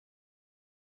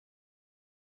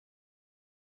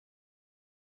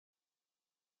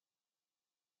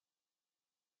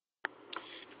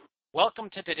Welcome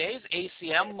to today's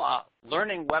ACM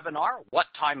Learning Webinar, What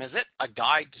Time Is It? A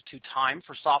Guide to Time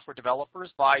for Software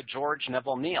Developers by George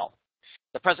Neville-Neil.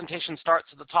 The presentation starts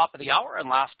at the top of the hour and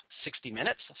lasts 60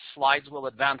 minutes. Slides will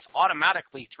advance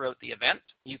automatically throughout the event.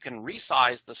 You can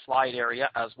resize the slide area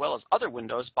as well as other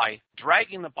windows by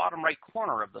dragging the bottom right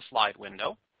corner of the slide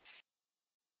window.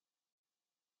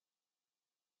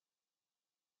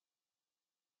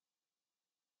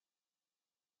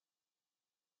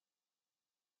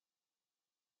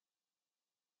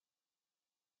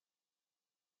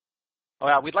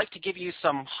 We'd like to give you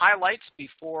some highlights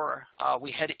before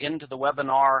we head into the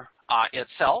webinar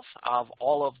itself of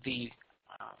all of the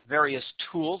various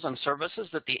tools and services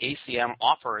that the ACM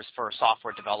offers for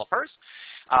software developers.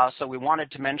 So we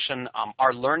wanted to mention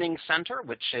our Learning Center,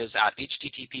 which is at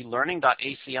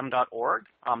http://learning.acm.org.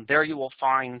 There you will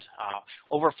find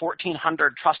over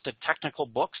 1,400 trusted technical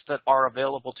books that are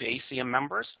available to ACM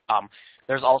members.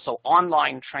 There's also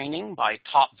online training by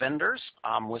top vendors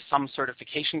with some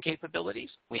certification capabilities.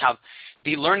 We have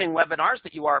the learning webinars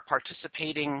that you are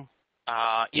participating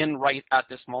in right at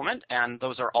this moment, and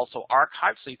those are also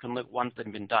archived, so you can look at ones that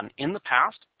have been done in the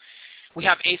past. We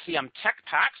have ACM Tech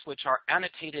Packs, which are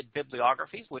annotated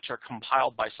bibliographies, which are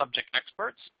compiled by subject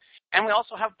experts. And we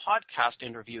also have podcast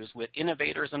interviews with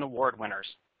innovators and award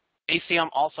winners. ACM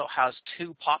also has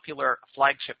two popular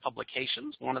flagship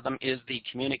publications. One of them is the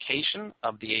Communication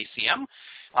of the ACM,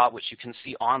 which you can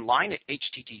see online at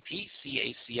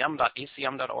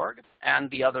http://cacm.acm.org. And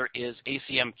the other is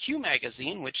ACM Q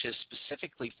Magazine, which is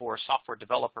specifically for software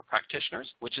developer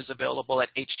practitioners, which is available at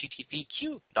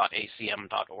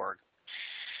http://q.acm.org.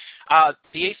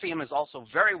 The ACM is also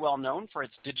very well known for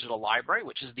its digital library,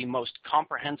 which is the most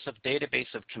comprehensive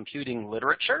database of computing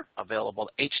literature, available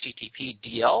at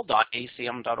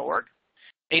http://dl.acm.org.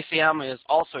 ACM is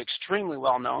also extremely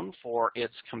well known for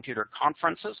its computer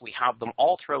conferences. We have them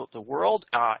all throughout the world,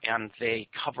 and they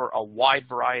cover a wide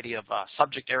variety of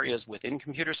subject areas within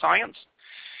computer science.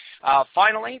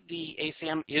 Finally, the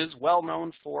ACM is well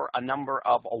known for a number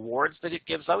of awards that it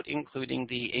gives out, including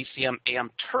the ACM AM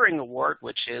Turing Award,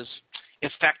 which is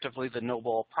effectively the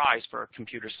Nobel Prize for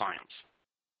computer science.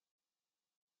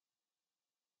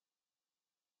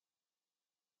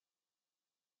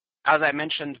 As I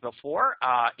mentioned before,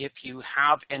 if you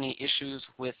have any issues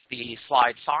with the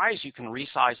slide size, you can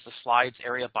resize the slides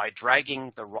area by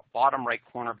dragging the bottom right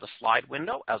corner of the slide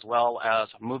window, as well as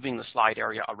moving the slide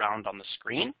area around on the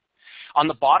screen. On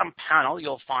the bottom panel,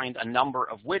 you'll find a number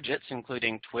of widgets,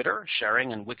 including Twitter,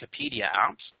 sharing, and Wikipedia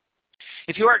apps.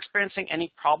 If you are experiencing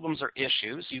any problems or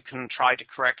issues, you can try to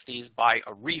correct these by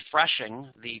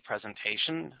refreshing the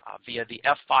presentation via the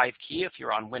F5 key if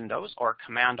you're on Windows, or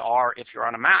Command-R if you're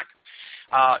on a Mac.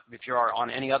 If you're on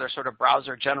any other sort of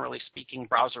browser, generally speaking,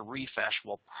 browser refresh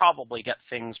will probably get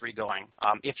things regoing.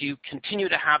 If you continue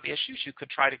to have issues, you could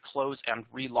try to close and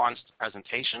relaunch the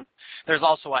presentation. There's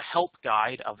also a help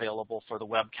guide available for the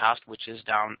webcast, which is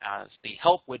down as the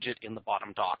help widget in the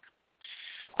bottom dock.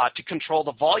 To control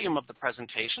the volume of the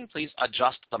presentation, please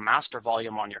adjust the master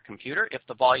volume on your computer. If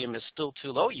the volume is still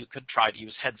too low, you could try to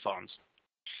use headphones.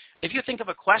 If you think of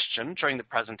a question during the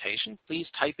presentation,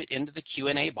 please type it into the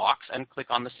Q&A box and click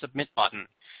on the Submit button.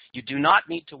 You do not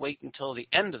need to wait until the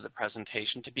end of the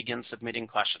presentation to begin submitting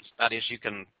questions. That is, you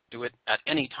can do it at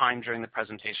any time during the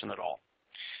presentation at all.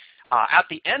 At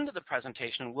the end of the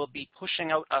presentation, we'll be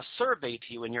pushing out a survey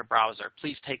to you in your browser.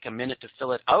 Please take a minute to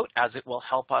fill it out, as it will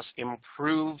help us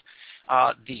improve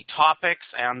the topics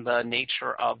and the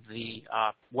nature of the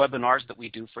webinars that we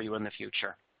do for you in the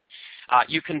future.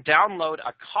 You can download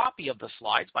a copy of the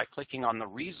slides by clicking on the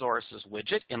Resources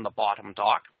widget in the bottom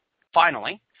dock.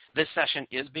 Finally, this session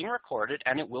is being recorded,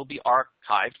 and it will be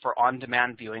archived for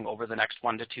on-demand viewing over the next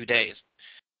 1 to 2 days.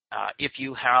 If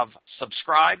you have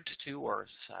subscribed to or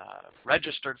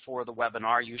registered for the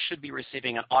webinar, you should be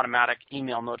receiving an automatic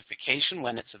email notification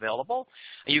when it's available.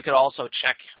 You could also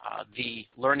check the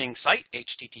learning site,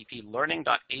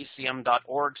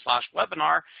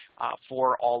 http://learning.acm.org/webinar,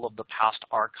 for all of the past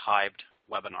archived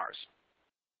webinars.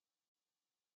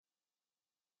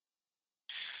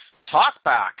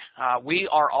 Talkback. We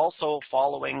are also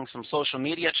following some social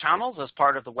media channels as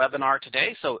part of the webinar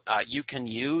today, so you can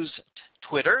use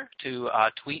Twitter to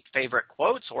tweet favorite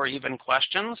quotes or even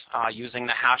questions using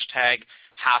the hashtag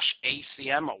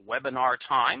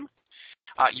 #ACMWebinarTime.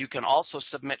 You can also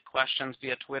submit questions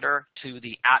via Twitter to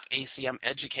the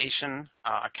 @ACMEducation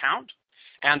account.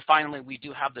 And finally, we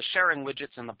do have the sharing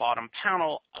widgets in the bottom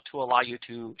panel to allow you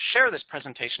to share this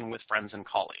presentation with friends and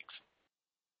colleagues.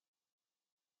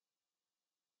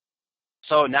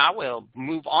 So now we'll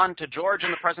move on to George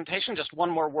in the presentation. Just one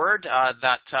more word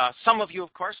that some of you,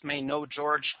 of course, may know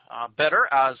George better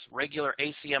as regular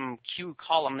ACMQ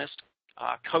columnist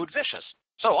CodeVicious.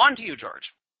 So on to you, George.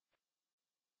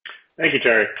 Thank you,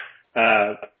 Terry.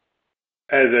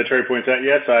 As Terry points out,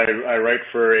 yes, I write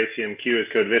for ACMQ as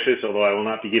CodeVicious, although I will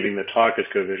not be giving the talk as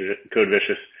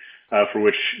CodeVicious, for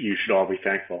which you should all be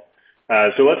thankful.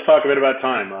 So let's talk a bit about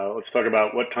time. Let's talk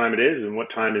about what time it is and what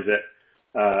time is it,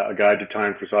 a guide to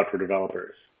time for software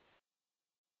developers.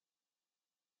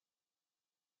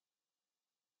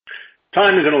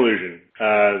 Time is an illusion.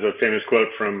 There's a famous quote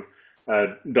from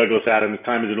Douglas Adams,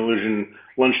 time is an illusion,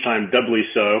 lunchtime doubly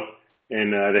so,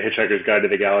 in The Hitchhiker's Guide to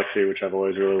the Galaxy, which I've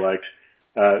always really liked.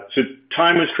 So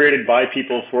time was created by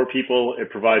people, for people. It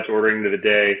provides ordering to the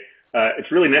day.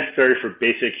 It's really necessary for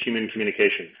basic human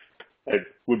communication. It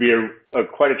would be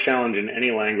quite a challenge in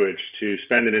any language to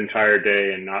spend an entire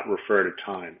day and not refer to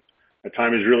time.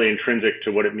 Time is really intrinsic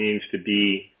to what it means to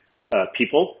be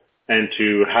people and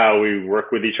to how we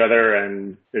work with each other,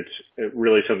 and it's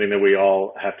really something that we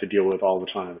all have to deal with all the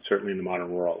time, certainly in the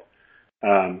modern world.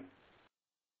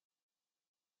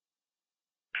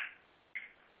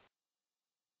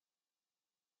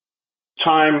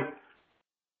 Time,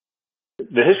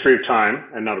 the history of time,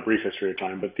 and not a brief history of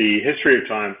time, but the history of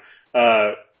time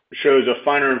shows a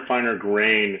finer and finer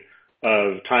grain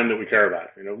of time that we care about.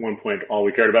 At one point, all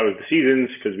we cared about was the seasons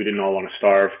because we didn't all want to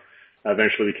starve.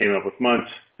 Eventually, we came up with months,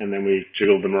 and then we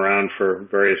jiggled them around for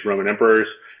various Roman emperors.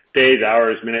 Days,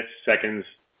 hours, minutes, seconds,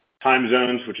 time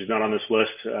zones, which is not on this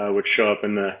list, which show up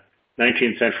in the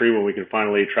 19th century when we can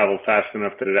finally travel fast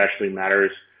enough that it actually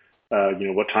matters.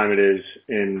 What time it is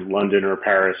in London or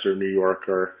Paris or New York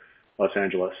or Los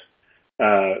Angeles.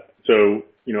 So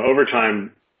over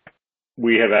time,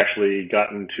 we have actually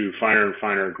gotten to finer and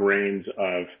finer grains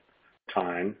of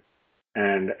time.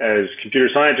 And as computer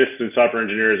scientists and software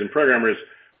engineers and programmers,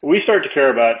 we start to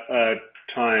care about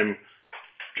time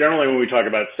generally when we talk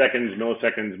about seconds,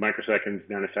 milliseconds, microseconds,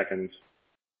 nanoseconds.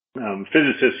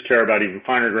 Physicists care about even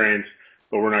finer grains,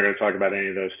 but we're not going to talk about any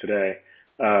of those today.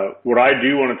 What I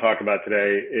do want to talk about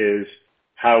today is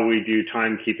how we do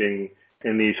timekeeping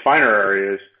in these finer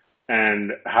areas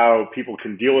and how people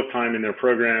can deal with time in their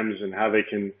programs and how they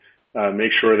can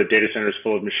make sure that data centers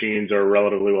full of machines are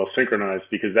relatively well synchronized,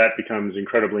 because that becomes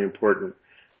incredibly important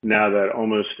now that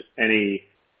almost any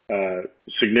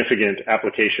significant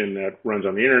application that runs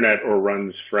on the internet or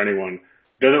runs for anyone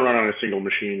doesn't run on a single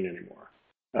machine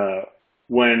anymore.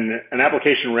 When an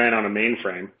application ran on a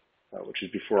mainframe, which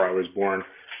is before I was born,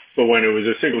 but when it was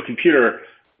a single computer,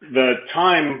 the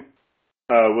time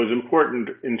was important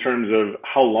in terms of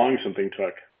how long something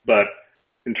took, but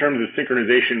in terms of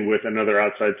synchronization with another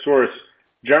outside source,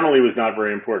 generally was not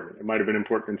very important. It might have been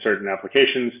important in certain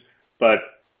applications, but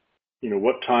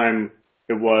what time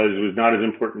it was not as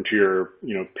important to your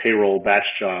payroll batch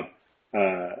job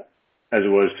as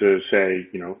it was to say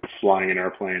flying an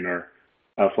airplane or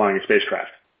flying a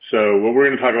spacecraft. So what we're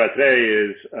going to talk about today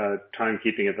is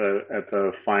timekeeping at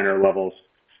the finer levels.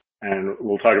 And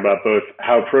we'll talk about both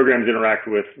how programs interact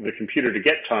with the computer to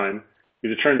get time,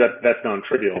 because it turns out that's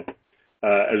non-trivial,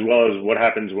 as well as what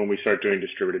happens when we start doing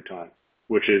distributed time,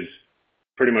 which is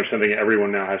pretty much something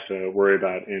everyone now has to worry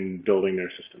about in building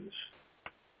their systems.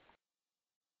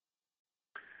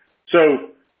 So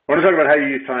I want to talk about how you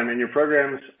use time in your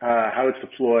programs, how it's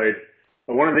deployed.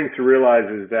 But one of the things to realize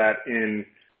is that in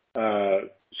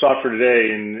software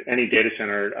today, in any data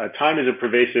center, time is a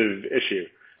pervasive issue.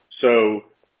 So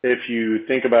if you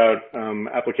think about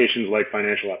applications like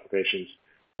financial applications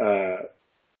that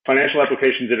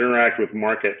interact with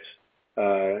markets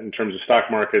in terms of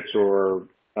stock markets or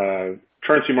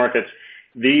currency markets,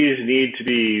 these need to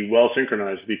be well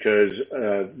synchronized because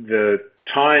the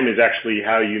time is actually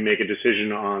how you make a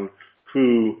decision on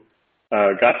who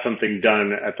got something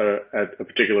done at a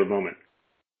particular moment.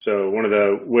 So one of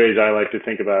the ways I like to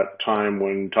think about time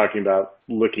when talking about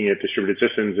looking at distributed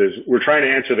systems is we're trying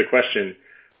to answer the question,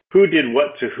 who did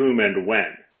what to whom and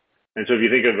when? And so if you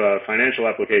think of a financial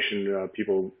application,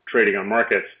 people trading on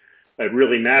markets, it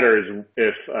really matters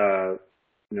if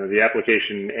the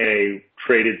application A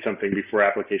traded something before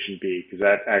application B, because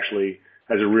that actually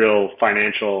has a real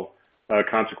financial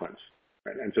consequence.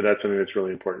 Right? And so that's something that's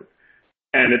really important.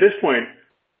 And at this point,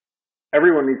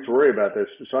 everyone needs to worry about this.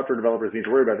 Software developers need to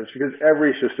worry about this because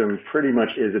every system pretty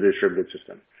much is a distributed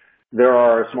system. There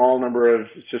are a small number of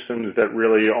systems that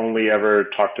really only ever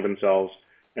talk to themselves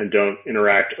and don't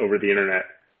interact over the internet.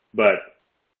 But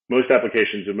most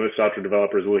applications that most software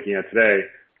developers are looking at today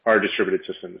are distributed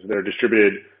systems. They're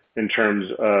distributed in terms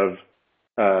of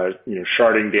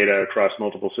sharding data across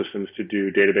multiple systems to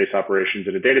do database operations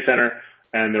in a data center.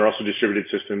 And they're also distributed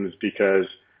systems because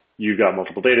you've got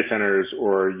multiple data centers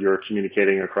or you're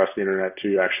communicating across the internet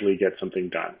to actually get something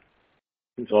done.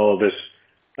 And so all of this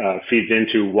feeds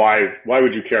into why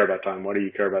would you care about time? Why do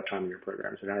you care about time in your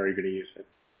programs, and how are you going to use it?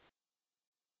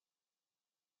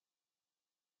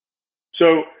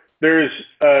 So there's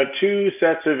two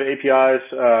sets of APIs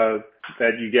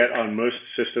that you get on most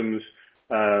systems.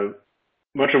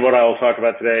 Much of what I will talk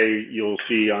about today, you'll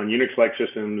see on Unix-like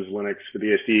systems, Linux, the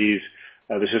BSDs,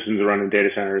 the systems that run in data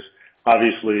centers.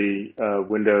 Obviously,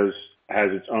 Windows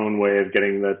has its own way of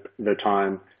getting the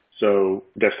time, so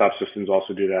desktop systems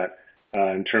also do that.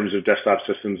 In terms of desktop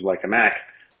systems like a Mac,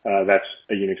 that's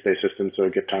a Unix-based system, so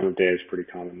get time of day is pretty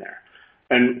common there.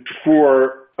 And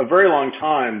for a very long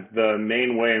time, the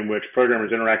main way in which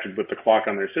programmers interacted with the clock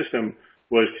on their system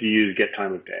was to use get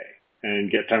time of day.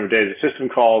 And get time of day is a system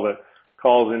call that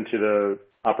calls into the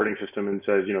operating system and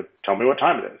says, tell me what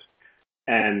time it is.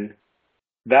 And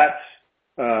that's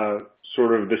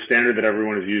sort of the standard that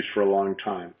everyone has used for a long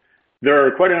time. There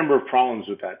are quite a number of problems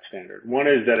with that standard. One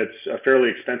is that it's a fairly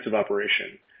expensive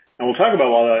operation. And we'll talk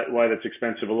about why that's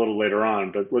expensive a little later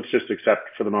on, but let's just accept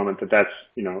for the moment that that's,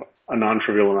 a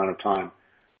non-trivial amount of time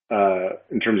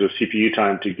in terms of CPU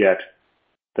time to get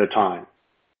the time.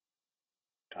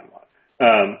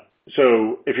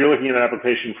 So if you're looking at an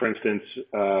application, for instance,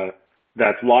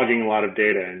 that's logging a lot of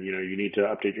data and, you need to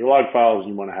update your log files,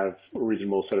 and you want to have a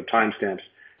reasonable set of timestamps,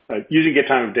 using get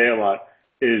time of day a lot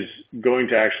is going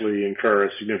to actually incur a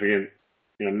significant,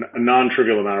 a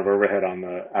non-trivial amount of overhead on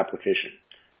the application.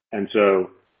 And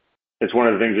so it's one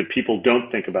of the things that people don't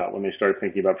think about when they start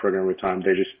thinking about programming with time.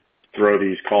 They just throw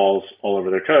these calls all over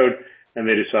their code, and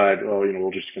they decide, well,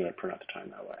 we're just going to print out the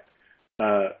time that way.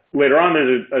 Later on,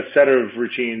 there's a set of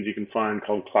routines you can find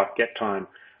called clock get time.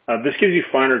 This gives you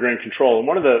finer grained control. And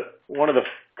one of the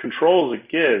controls it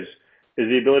gives is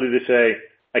the ability to say,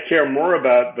 I care more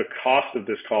about the cost of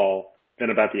this call than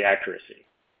about the accuracy.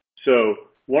 So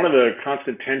one of the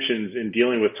constant tensions in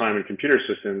dealing with time in computer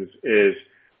systems is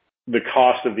the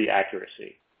cost of the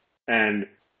accuracy. And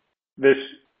this,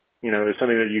 is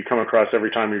something that you come across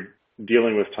every time you're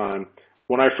dealing with time.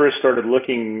 When I first started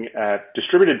looking at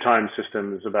distributed time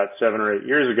systems about 7 or 8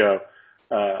 years ago,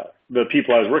 the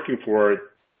people I was working for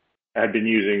had been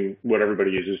using what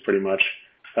everybody uses pretty much.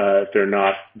 If they're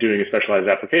not doing a specialized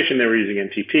application, they were using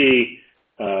NTP,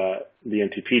 the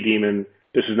NTP daemon.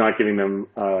 This is not giving them,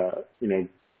 a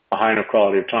high enough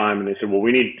quality of time. And they said, well,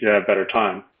 we need to have better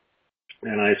time.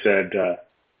 And I said,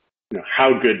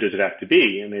 how good does it have to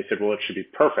be? And they said, well, it should be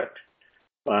perfect.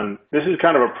 This is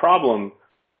kind of a problem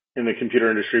in the computer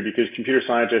industry because computer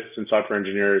scientists and software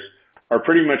engineers are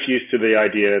pretty much used to the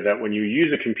idea that when you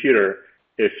use a computer,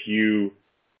 if you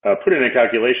put in a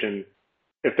calculation,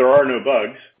 if there are no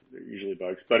bugs, they're usually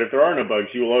bugs, but if there are no bugs,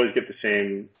 you will always get the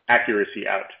same accuracy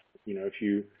out.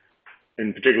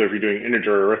 In particular, if you're doing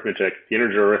integer arithmetic, the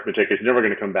integer arithmetic is never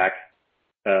going to come back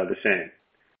the same.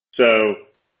 So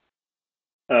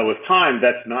with time,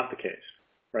 that's not the case,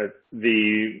 right?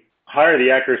 The higher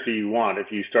the accuracy you want,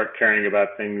 if you start caring about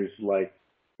things like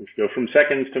if you go from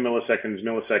seconds to milliseconds,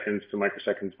 milliseconds to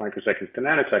microseconds, microseconds to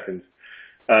nanoseconds,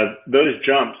 those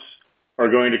jumps are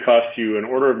going to cost you an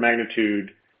order of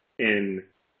magnitude in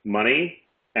money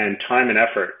and time and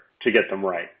effort to get them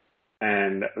right.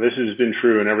 And this has been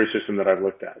true in every system that I've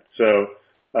looked at. So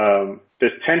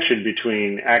this tension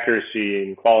between accuracy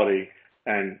and quality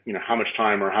and how much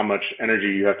time or how much energy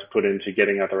you have to put into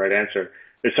getting out the right answer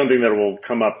is something that will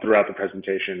come up throughout the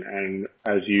presentation. And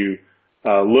as you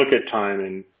look at time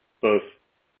in both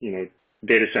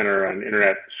data center and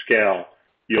internet scale,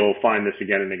 you'll find this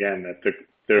again and again, that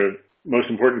the most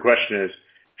important question is,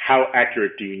 how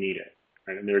accurate do you need it?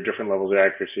 Right? And there are different levels of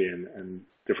accuracy and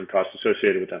different costs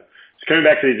associated with them. So coming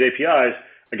back to these APIs,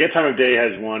 a get time of day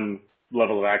has one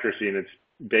level of accuracy, and it's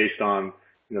based on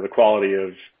the quality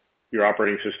of your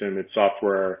operating system, its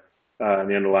software, and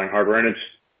the underlying hardware. And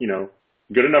it's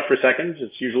good enough for seconds.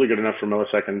 It's usually good enough for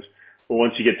milliseconds. But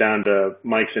once you get down to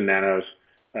mics and nanos,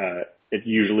 it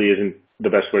usually isn't the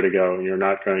best way to go, and you're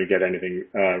not going to get anything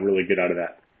really good out of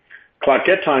that. Clock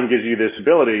get time gives you this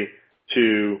ability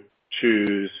to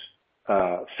choose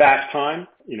fast time.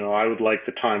 I would like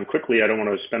the time quickly. I don't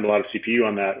want to spend a lot of CPU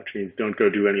on that, which means don't go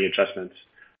do any adjustments.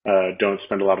 Don't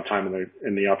spend a lot of time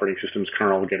in the operating system's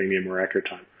kernel getting me a more accurate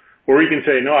time. Or you can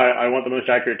say, no, I want the most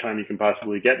accurate time you can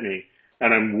possibly get me,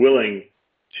 and I'm willing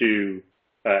to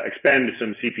expend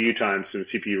some CPU time, some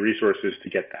CPU resources to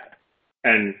get that.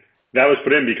 And that was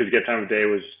put in because get time of day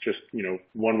was just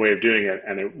one way of doing it,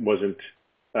 and it wasn't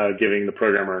giving the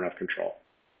programmer enough control.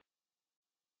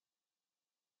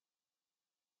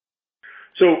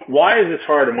 So why is this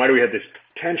hard, and why do we have this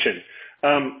tension?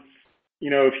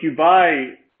 If you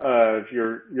buy, if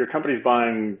your company's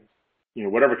buying,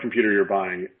 whatever computer you're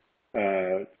buying,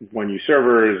 when you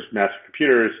servers, massive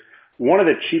computers, one of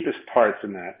the cheapest parts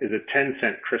in that is a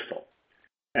 10-cent crystal.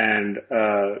 And,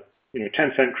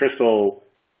 10-cent crystal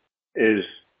is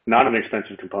not an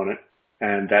expensive component,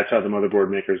 and that's how the motherboard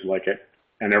makers like it.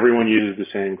 And everyone uses the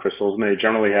same crystals, and they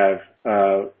generally have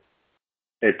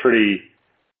a pretty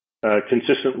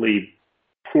consistently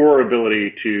poor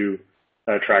ability to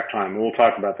track time. And we'll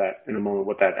talk about that in a moment,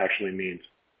 what that actually means.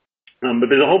 But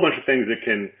there's a whole bunch of things that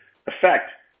can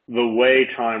affect the way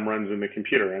time runs in the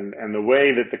computer. And the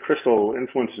way that the crystal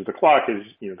influences the clock is,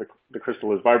 the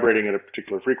crystal is vibrating at a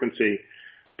particular frequency,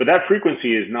 but that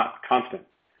frequency is not constant.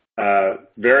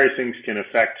 Various things can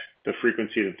affect the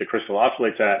frequency that the crystal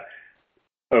oscillates at.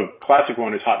 A classic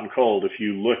one is hot and cold. If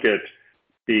you look at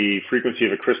the frequency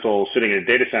of a crystal sitting in a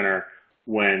data center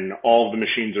when all of the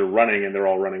machines are running and they're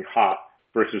all running hot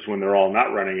versus when they're all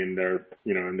not running and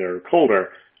they're colder,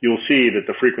 you'll see that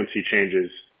the frequency changes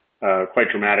quite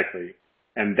dramatically,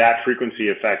 and that frequency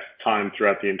affects time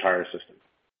throughout the entire system.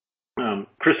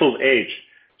 Crystals age,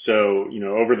 so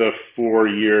over the 4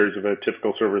 years of a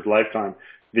typical server's lifetime,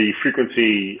 the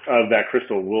frequency of that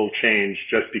crystal will change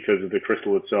just because of the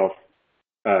crystal itself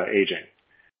aging.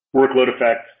 Workload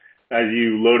effects, as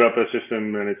you load up a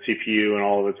system and its CPU and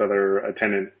all of its other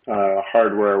attendant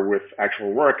hardware with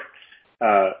actual work,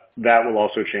 that will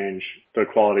also change the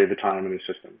quality of the time in the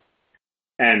system.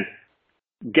 And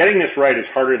getting this right is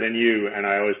harder than you, and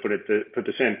I always put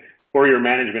this in, or your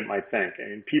management might think.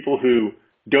 And people who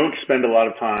don't spend a lot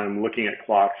of time looking at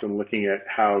clocks and looking at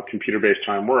how computer-based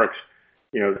time works,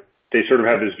 they sort of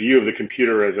have this view of the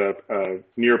computer as a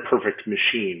near perfect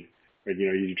machine. Right?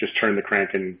 You just turn the crank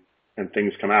and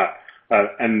things come out.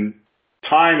 And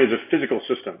time is a physical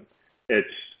system.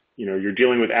 It's, you're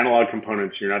dealing with analog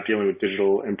components. You're not dealing with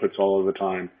digital inputs all of the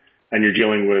time, and you're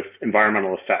dealing with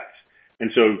environmental effects.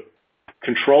 And so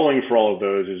controlling for all of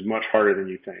those is much harder than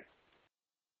you think.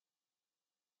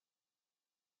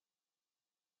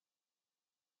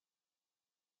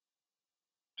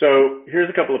 So here's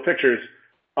a couple of pictures.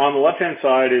 On the left-hand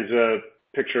side is a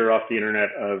picture off the internet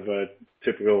of a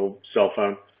typical cell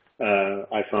phone,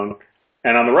 iPhone.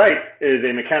 And on the right is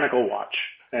a mechanical watch.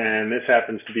 And this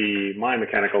happens to be my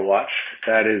mechanical watch.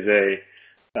 That is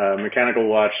a mechanical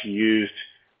watch used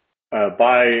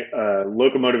by a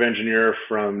locomotive engineer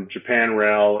from Japan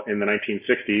Rail in the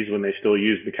 1960s when they still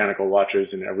used mechanical watches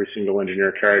and every single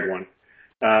engineer carried one.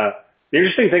 The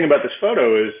interesting thing about this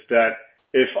photo is that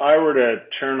if I were to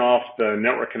turn off the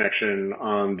network connection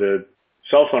on the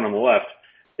cell phone on the left,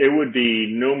 it would be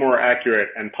no more accurate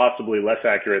and possibly less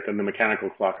accurate than the mechanical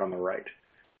clock on the right.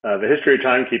 The history of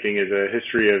timekeeping is a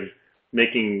history of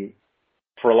making,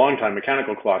 for a long time,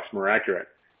 mechanical clocks more accurate.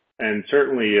 And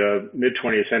certainly a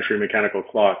mid-20th century mechanical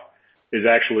clock is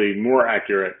actually more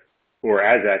accurate or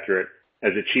as accurate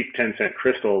as a cheap 10-cent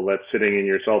crystal that's sitting in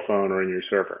your cell phone or in your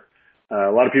server.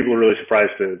 A lot of people are really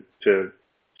surprised to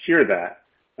hear that,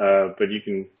 but you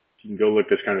can go look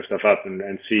this kind of stuff up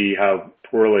and see how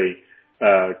poorly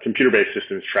computer-based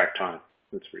systems track time.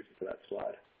 That's the reason for that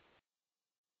slide.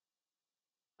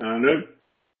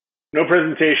 No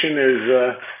presentation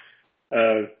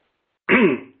is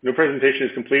no presentation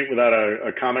is complete without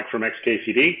a comic from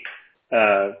XKCD.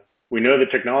 We know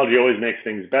that technology always makes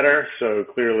things better, so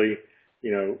clearly,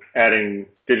 adding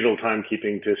digital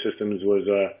timekeeping to systems was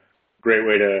a great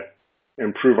way to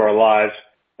improve our lives.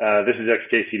 This is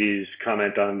XKCD's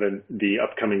comment on the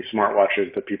upcoming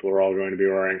smartwatches that people are all going to be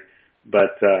wearing,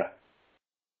 but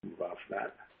move off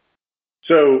that.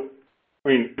 So,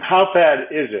 how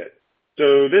bad is it?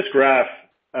 So this graph,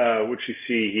 which you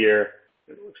see here,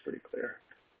 it looks pretty clear,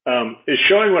 is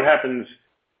showing what happens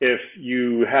if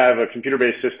you have a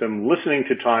computer-based system listening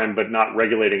to time but not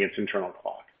regulating its internal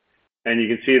clock. And you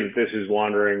can see that this is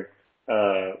wandering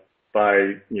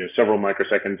by several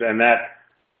microseconds, and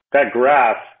that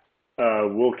graph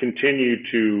will continue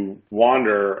to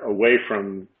wander away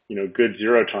from good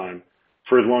zero time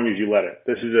for as long as you let it.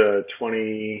 This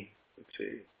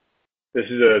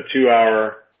is a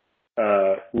 2-hour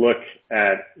look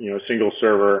at a single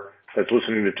server that's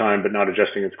listening to time but not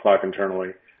adjusting its clock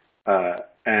internally.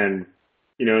 And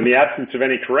in the absence of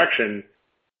any correction,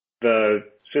 the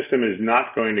system is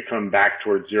not going to come back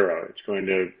towards zero. It's going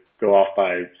to go off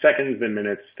by seconds, then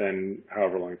minutes, then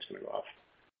however long it's going to go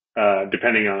off,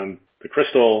 depending on the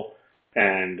crystal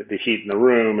and the heat in the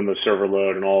room and the server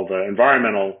load and all the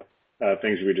environmental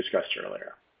things we discussed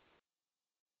earlier.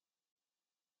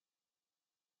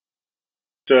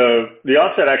 So the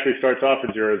offset actually starts off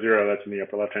at 0, 0. That's in the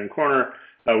upper left-hand corner.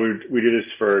 We do this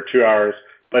for 2 hours.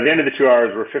 By the end of the 2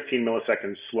 hours, we're 15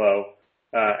 milliseconds slow.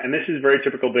 And this is very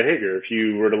typical behavior. If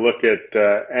you were to look at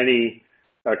any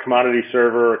commodity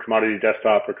server, or commodity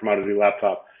desktop, or commodity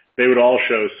laptop, they would all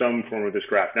show some form of this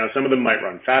graph. Now, some of them might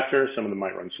run faster, some of them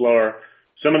might run slower,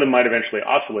 some of them might eventually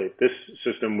oscillate. This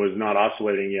system was not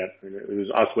oscillating yet. It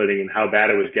was oscillating in how bad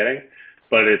it was getting,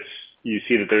 but you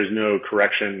see that there's no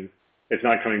correction. It's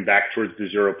not coming back towards the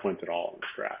 0 point at all in this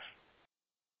graph.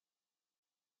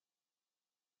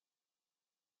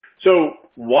 So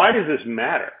why does this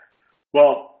matter?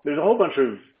 Well, there's a whole bunch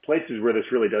of places where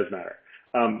this really does matter.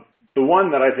 The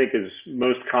one that I think is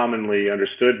most commonly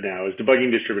understood now is debugging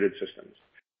distributed systems.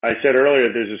 I said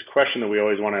earlier there's this question that we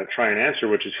always want to try and answer,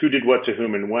 which is who did what to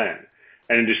whom and when.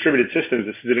 And in distributed systems,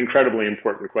 this is an incredibly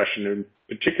important question, in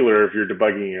particular if you're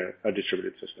debugging a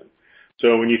distributed system.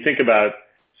 So when you think about,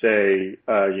 say,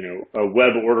 a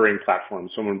web ordering platform,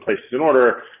 someone places an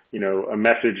order, a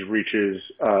message reaches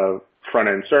a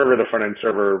front-end server. The front-end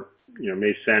server,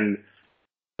 may send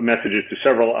messages to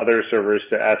several other servers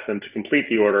to ask them to complete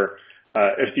the order.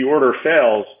 If the order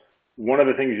fails, one of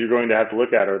the things you're going to have to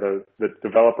look at, or the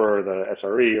developer or the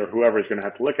SRE or whoever is going to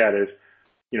have to look at is,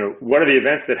 what are the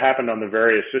events that happened on the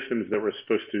various systems that were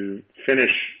supposed to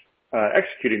finish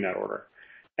executing that order?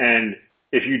 And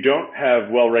if you don't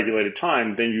have well-regulated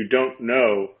time, then you don't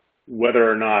know whether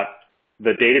or not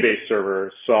the database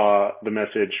server saw the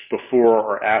message before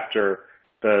or after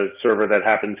the server that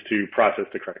happens to process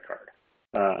the credit card.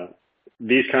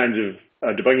 These kinds of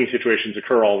debugging situations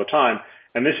occur all the time,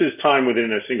 and this is time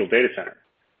within a single data center.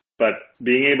 But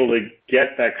being able to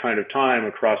get that kind of time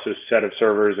across a set of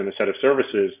servers and a set of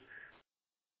services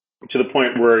to the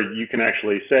point where you can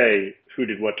actually say who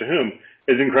did what to whom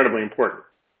is incredibly important.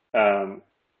 And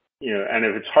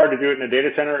if it's hard to do it in a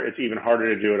data center, it's even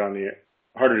harder to do it on the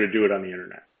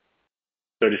internet.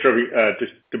 So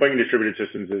debugging distributed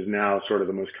systems is now sort of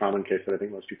the most common case that I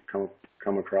think most people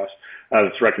come across.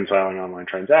 It's reconciling online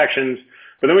transactions.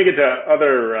 But then we get to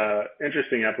other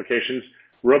interesting applications,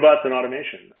 robots and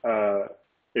automation.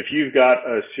 If you've got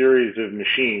a series of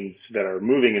machines that are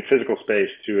moving in physical space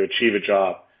to achieve a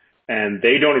job, and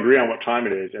they don't agree on what time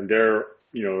it is, and a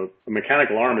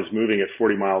mechanical arm is moving at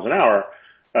 40 miles an hour,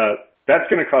 that's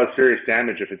going to cause serious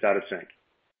damage if it's out of sync,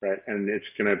 right? And it's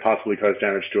going to possibly cause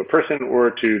damage to a person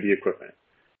or to the equipment.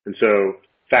 And so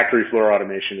factory floor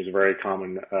automation is a very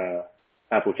common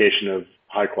application of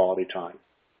high quality time.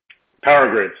 Power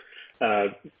grids,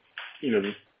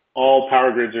 all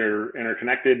power grids are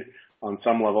interconnected on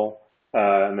some level,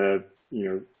 and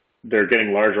they're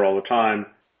getting larger all the time.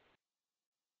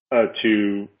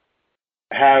 To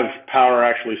have power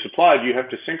actually supplied, you have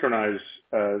to synchronize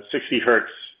 60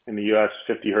 hertz in the US,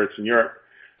 50 hertz in Europe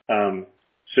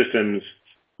systems,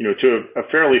 to a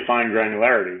fairly fine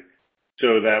granularity,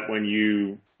 so that when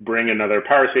you bring another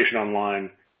power station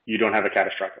online, you don't have a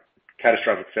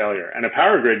catastrophic failure. And a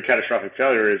power grid catastrophic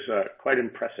failure is quite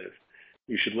impressive.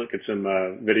 You should look at some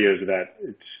videos of that.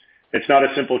 It's not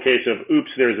a simple case of,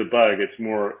 oops, there's a bug. It's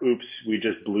more, oops, we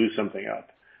just blew something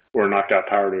up or knocked out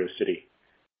power to a city.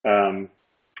 And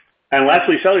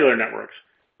lastly, cellular networks.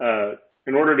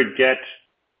 In order to get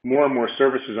more and more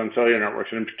services on cellular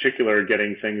networks, and in particular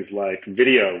getting things like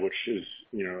video, which is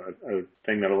a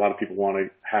thing that a lot of people want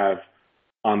to have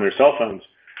on their cell phones,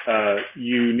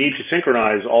 you need to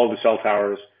synchronize all of the cell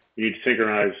towers. You need to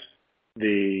synchronize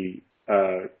the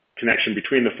connection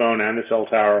between the phone and the cell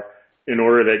tower in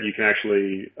order that you can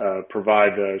actually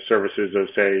provide the services of,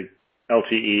 say,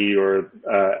 LTE or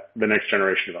the next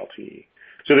generation of LTE.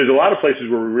 So there's a lot of places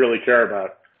where we really care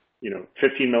about,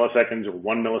 15 milliseconds or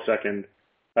 1 millisecond.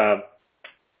 So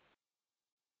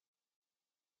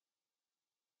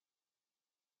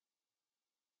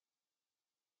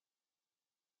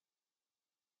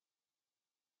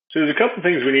there's a couple of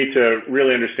things we need to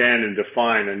really understand and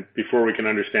define, and before we can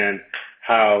understand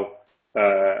how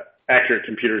accurate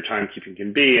computer timekeeping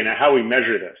can be and how we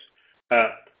measure this.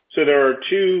 So there are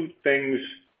two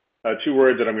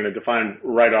words that I'm going to define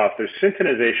right off. There's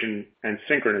synchronization and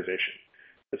synchronization.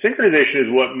 The synchronization is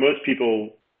what most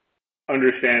people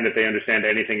understand if they understand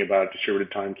anything about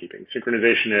distributed timekeeping.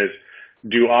 Synchronization is,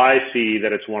 do I see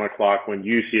that it's 1 o'clock when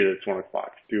you see that it's 1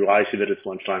 o'clock? Do I see that it's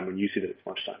lunchtime when you see that it's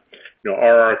lunchtime?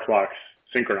 Are our clocks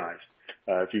synchronized?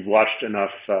 If you've watched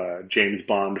enough James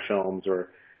Bond films or,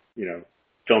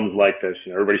 films like this,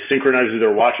 everybody synchronizes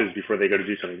their watches before they go to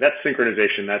do something. That's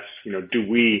synchronization. That's, do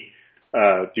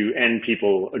N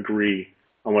people agree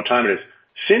on what time it is?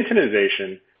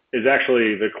 Synchronization is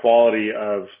actually the quality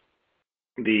of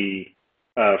the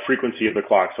frequency of the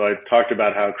clock. So I talked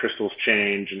about how crystals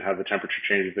change and how the temperature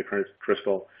changes the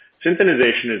crystal.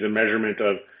 Synchronization is a measurement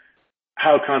of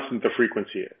how constant the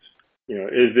frequency is.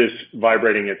 Is this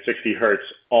vibrating at 60 hertz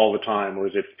all the time, or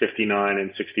is it 59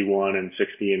 and 61 and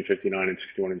 60 and 59 and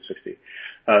 61 and 60?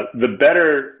 The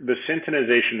better the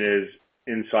synchronization is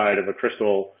inside of a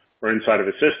crystal or inside of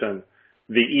a system,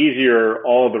 the easier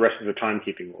all of the rest of the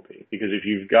timekeeping will be. Because if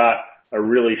you've got a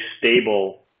really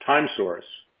stable time source,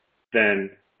 then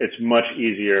it's much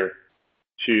easier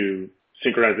to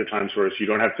synchronize the time source. You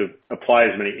don't have to apply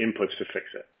as many inputs to fix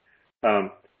it.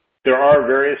 There are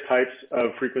various types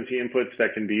of frequency inputs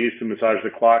that can be used to massage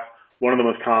the clock. One of the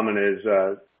most common is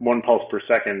 1 pulse per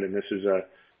second, and this is a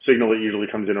signal that usually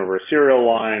comes in over a serial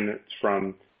line. It's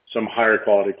from some higher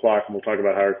quality clock, and we'll talk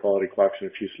about higher quality clocks in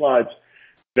a few slides,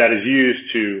 that is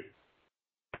used to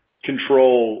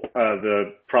control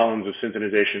the problems of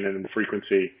synchronization and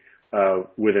frequency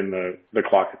within the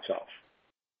clock itself.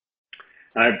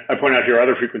 And I point out here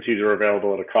other frequencies are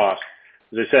available at a cost.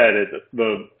 As I said,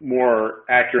 the more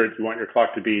accurate you want your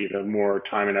clock to be, the more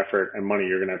time and effort and money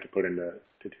you're going to have to put into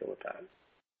to deal with that.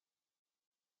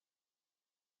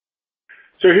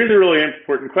 So here's a really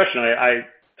important question. I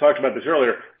talked about this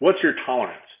earlier. What's your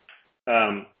tolerance?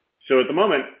 So at the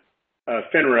moment,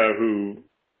 FINRA, who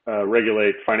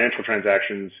regulate financial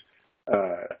transactions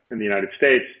in the United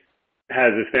States,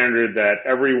 has a standard that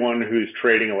everyone who's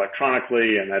trading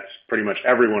electronically, and that's pretty much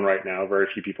everyone right now, very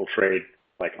few people trade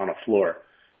like on a floor.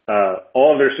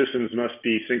 All of their systems must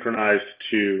be synchronized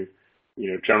to,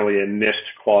 generally a NIST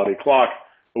quality clock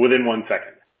within 1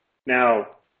 second. Now,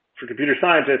 for computer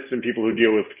scientists and people who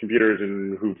deal with computers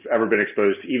and who've ever been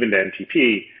exposed even to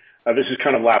NTP, this is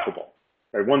kind of laughable.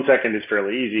 Right? 1 second is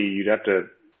fairly easy. You'd have to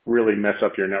really mess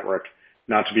up your network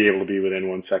not to be able to be within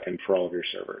 1 second for all of your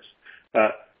servers.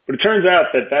 But it turns out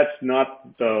that that's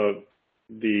not the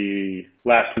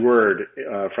last word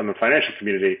from the financial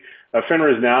community.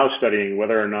 FINRA is now studying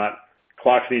whether or not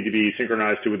clocks need to be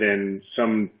synchronized to within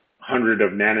some hundred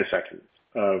of nanoseconds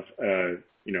of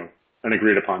an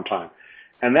agreed upon time.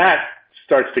 And that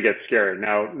starts to get scary.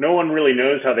 Now, no one really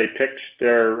knows how they picked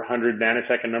their 100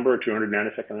 nanosecond number or 200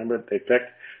 nanosecond number that they picked,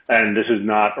 and this is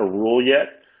not a rule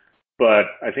yet. But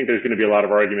I think there's going to be a lot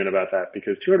of argument about that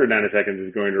because 200 nanoseconds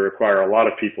is going to require a lot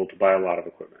of people to buy a lot of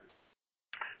equipment.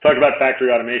 Talk about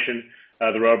factory automation,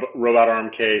 the robot arm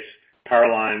case,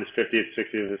 power lines, 50th,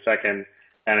 60th of a second,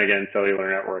 and again, cellular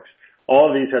networks. All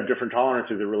of these have different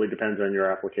tolerances. It really depends on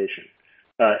your application.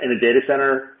 In a data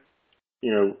center,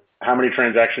 how many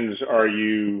transactions are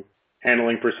you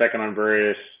handling per second on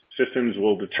various systems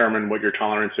will determine what your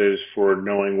tolerance is for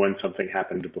knowing when something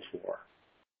happened before.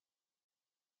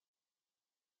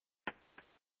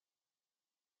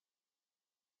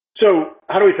 So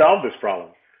how do we solve this problem?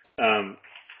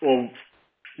 Well,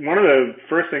 one of the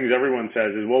first things everyone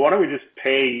says is, well, why don't we just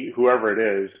pay whoever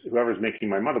it is, whoever's making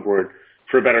my motherboard,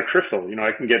 for a better crystal?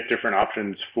 I can get different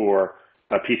options for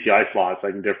PCI slots.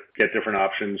 I can get different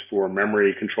options for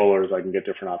memory controllers. I can get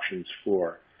different options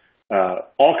for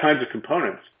all kinds of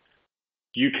components.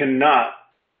 You cannot,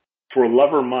 for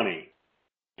love or money,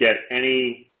 get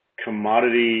any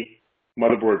commodity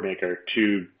motherboard maker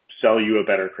to sell you a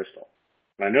better crystal.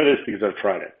 And I know this because I've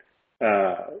tried it.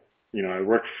 I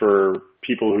worked for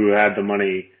people who had the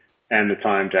money and the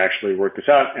time to actually work this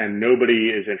out, and nobody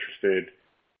is interested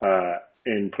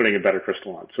in putting a better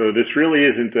crystal on. So this really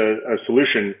isn't a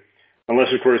solution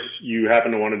unless, of course, you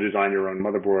happen to want to design your own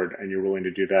motherboard and you're willing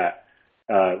to do that.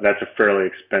 That's a fairly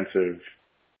expensive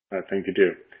thing to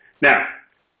do. Now,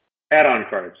 add-on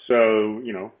cards. So,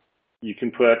 you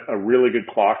can put a really good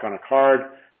clock on a card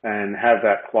and have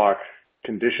that clock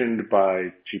conditioned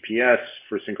by GPS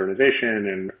for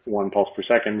synchronization and 1 pulse per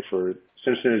second for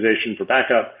synchronization for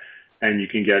backup, and you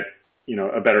can get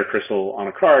a better crystal on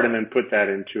a card and then put that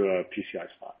into a PCI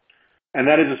slot. And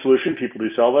that is a solution. People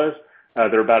do sell those.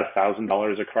 They're about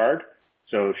 $1,000 a card.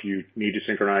 So if you need to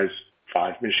synchronize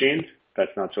 5 machines,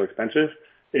 that's not so expensive.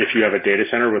 If you have a data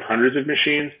center with hundreds of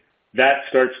machines, that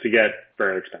starts to get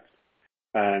very expensive.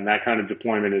 And that kind of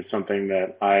deployment is something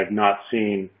that I have not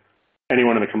seen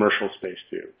anyone in the commercial space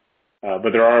do.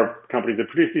 But there are companies that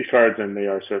produce these cards, and they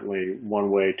are certainly one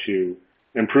way to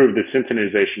improve the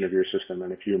synchronization of your system.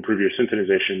 And if you improve your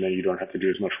synchronization, then you don't have to do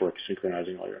as much work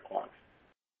synchronizing all your clocks.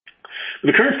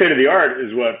 The current state of the art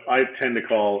is what I tend to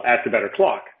call at the better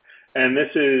clock. And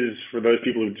this is, for those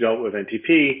people who've dealt with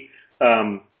NTP,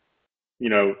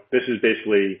 this is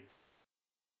basically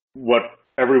what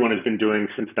everyone has been doing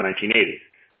since the 1980s.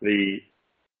 The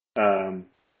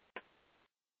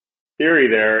theory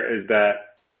there is that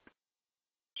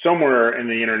somewhere in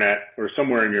the internet or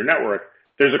somewhere in your network,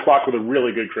 there's a clock with a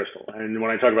really good crystal. And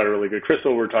when I talk about a really good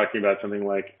crystal, we're talking about something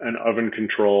like an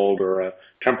oven-controlled or a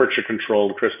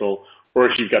temperature-controlled crystal. Or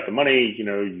if you've got the money,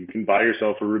 you can buy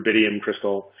yourself a rubidium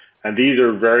crystal. And these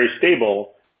are very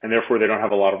stable, and therefore they don't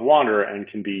have a lot of wander and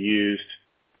can be used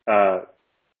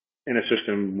in a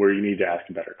system where you need to ask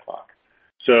a better clock.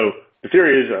 So the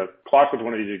theory is a clock with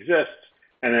one of these exists,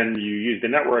 and then you use the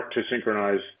network to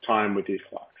synchronize time with these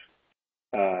clocks.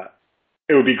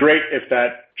 It would be great if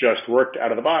that just worked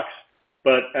out of the box,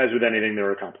 but as with anything,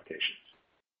 there are complications.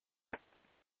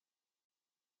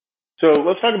 So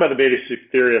let's talk about the basic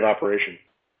theory of operation.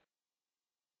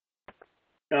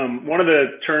 One of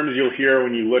the terms you'll hear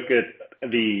when you look at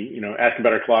the, ask a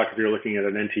better clock, if you're looking at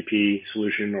an NTP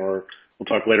solution, or we'll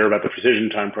talk later about the precision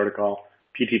time protocol,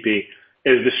 PTP,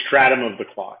 is the stratum of the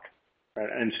clock. Right?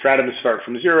 And stratums start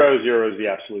from 0. 0 is the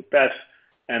absolute best.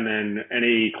 And then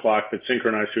any clock that's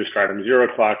synchronized to a stratum 0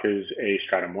 clock is a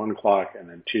stratum 1 clock, and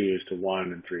then 2 is to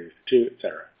 1, and 3 is to 2,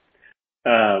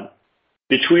 etc.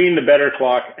 Between the better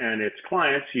clock and its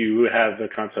clients, you have the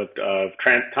concept of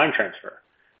time transfer.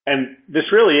 And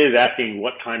this really is asking,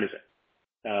 what time is it?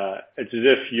 It's as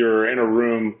if you're in a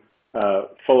room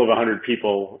full of 100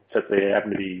 people, except they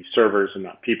happen to be servers and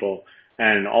not people,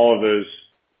 and all of those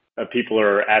people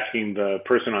are asking the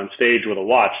person on stage with a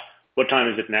watch, what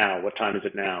time is it now? What time is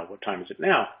it now? What time is it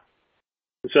now?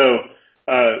 So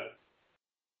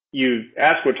you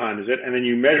ask what time is it, and then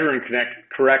you measure and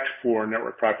correct for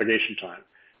network propagation time.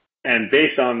 And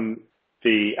based on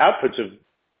the outputs of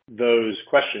those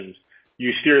questions,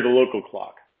 you steer the local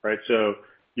clock, right? So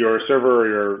your server or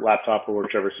your laptop or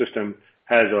whichever system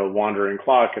has a wandering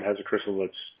clock. It has a crystal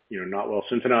that's not well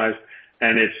synchronized,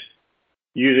 and it's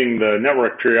using the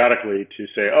network periodically to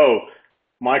say, oh,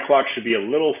 my clock should be a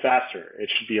little faster. It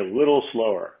should be a little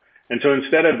slower. And so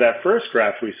instead of that first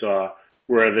graph we saw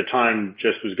where the time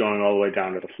just was going all the way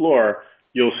down to the floor,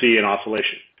 you'll see an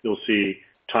oscillation. You'll see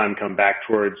time come back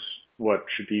towards what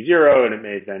should be 0, and it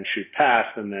may then shoot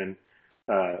past, and then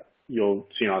you'll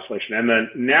see an oscillation. And the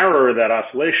narrower that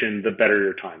oscillation, the better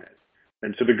your time is.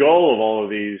 And so the goal of all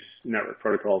of these network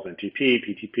protocols, NTP,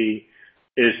 PTP,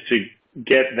 is to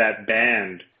get that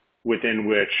band within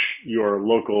which your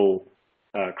local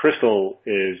crystal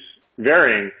is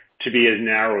varying to be as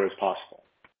narrow as possible.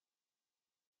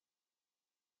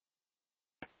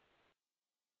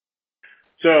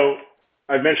 So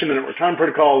I've mentioned the network time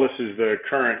protocol. This is the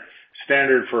current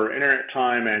standard for internet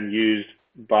time and used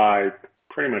by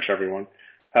pretty much everyone.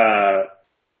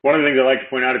 One of the things I like to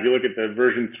point out, if you look at the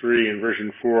version 3 and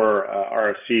version 4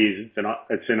 RFCs,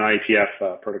 it's an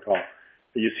IETF protocol.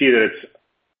 You see that it's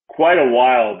quite a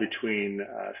while between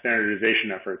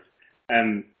standardization efforts.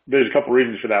 And there's a couple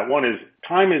reasons for that. One is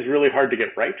time is really hard to get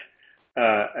right.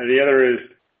 And the other is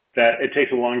that it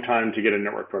takes a long time to get a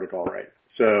network protocol right.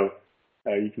 So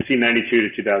you can see 92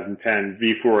 to 2010,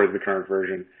 V4 is the current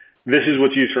version. This is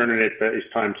what's used for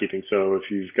internet-based timekeeping. So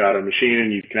if you've got a machine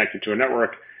and you connect it to a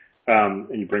network and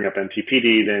you bring up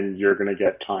NTPD, then you're going to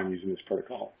get time using this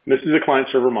protocol. This is a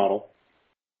client-server model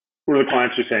where the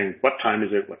clients are saying, what time is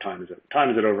it, what time is it, what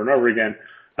time is it over and over again.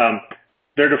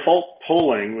 Their default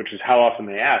polling, which is how often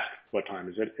they ask what time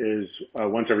is it, is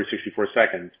once every 64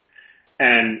 seconds.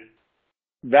 And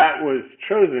that was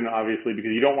chosen, obviously,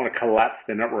 because you don't want to collapse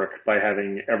the network by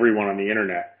having everyone on the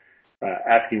internet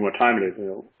asking what time it is.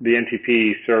 The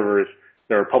NTP servers,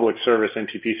 there are public service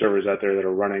NTP servers out there that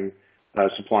are running,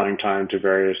 supplying time to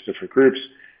various different groups.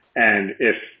 And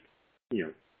if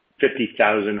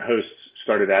 50,000 hosts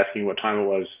started asking what time it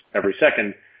was every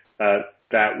second,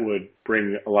 that would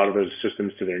bring a lot of those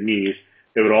systems to their knees.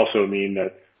 It would also mean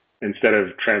that instead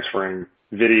of transferring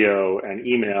video and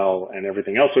email and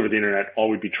everything else over the internet, all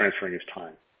we'd be transferring is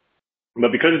time.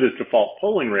 But because of this default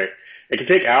polling rate, it can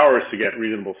take hours to get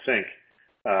reasonable sync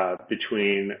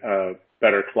between a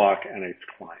better clock and its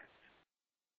client.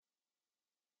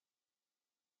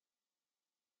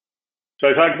 So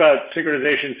I talked about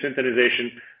synchronization,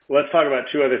 synchronization. Let's talk about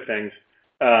two other things.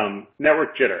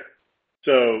 Network jitter.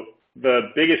 So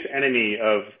the biggest enemy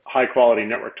of high-quality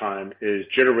network time is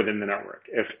jitter within the network.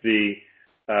 If the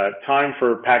time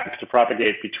for packets to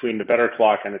propagate between the better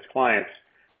clock and its clients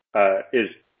is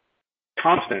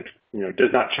constant,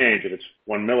 does not change, if it's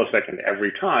 1 millisecond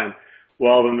every time,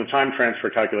 well, then the time transfer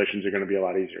calculations are going to be a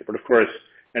lot easier. But of course,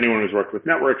 anyone who's worked with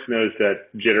networks knows that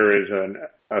jitter is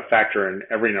a factor in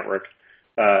every network.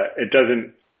 It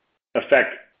doesn't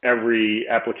affect every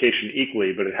application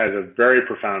equally, but it has a very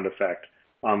profound effect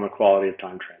on the quality of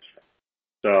time transfer.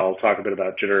 So I'll talk a bit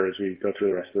about jitter as we go through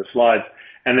the rest of the slides.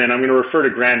 And then I'm going to refer to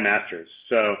grandmasters.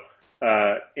 So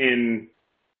in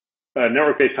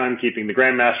network-based timekeeping, the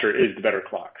grandmaster is the better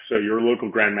clock. So your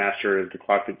local grandmaster is the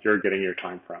clock that you're getting your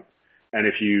time from. And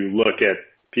if you look at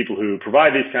people who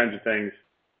provide these kinds of things,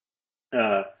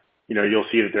 you'll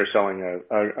see that they're selling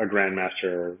a grandmaster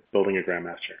or building a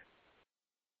grandmaster.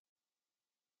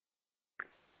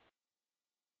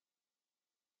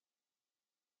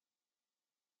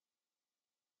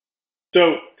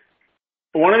 So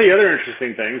one of the other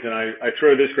interesting things, and I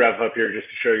throw this graph up here just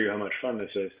to show you how much fun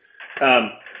this is.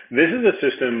 This is a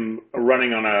system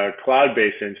running on a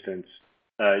cloud-based instance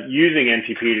using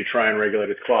NTP to try and regulate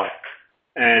its clock.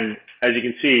 And as you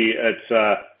can see, it's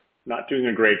not doing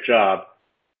a great job.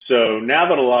 So now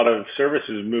that a lot of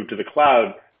services move to the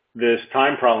cloud, this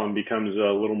time problem becomes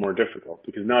a little more difficult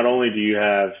because not only do you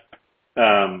have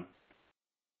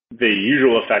the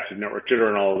usual effects of network jitter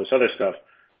and all of this other stuff,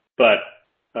 but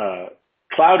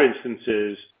cloud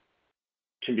instances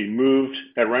can be moved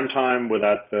at runtime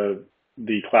without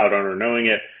the cloud owner knowing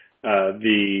it.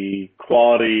 The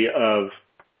quality of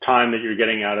time that you're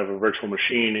getting out of a virtual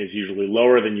machine is usually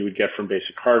lower than you would get from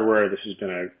basic hardware. This has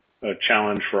been a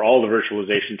challenge for all the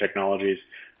virtualization technologies,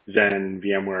 Zen,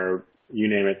 VMware, you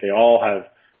name it. They all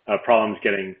have problems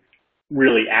getting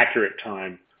really accurate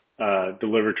time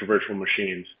delivered to virtual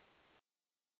machines.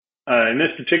 In this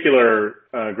particular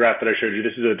graph that I showed you,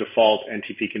 this is a default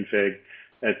NTP config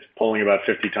that's polling about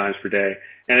 50 times per day,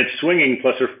 and it's swinging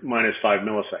plus or minus 5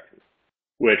 milliseconds,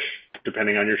 which,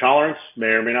 depending on your tolerance, may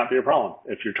or may not be a problem.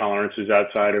 If your tolerance is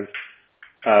outside of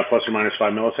plus or minus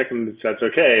 5 milliseconds, that's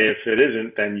okay. If it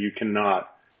isn't, then you cannot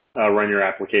run your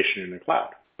application in the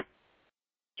cloud.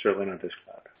 Certainly not this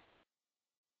cloud.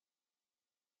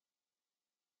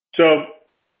 So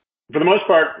for the most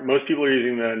part, most people are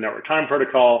using the network time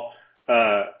protocol.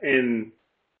 In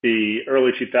the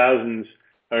early 2000s,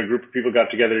 a group of people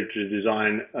got together to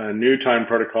design a new time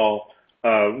protocol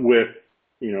with,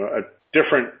 a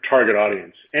different target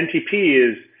audience.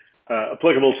 NTP is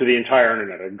applicable to the entire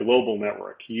internet, a global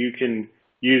network. You can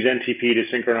use NTP to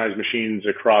synchronize machines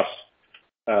across,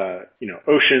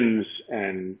 oceans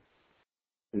and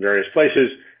in various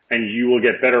places, and you will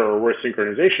get better or worse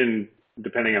synchronization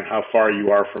depending on how far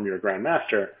you are from your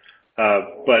grandmaster.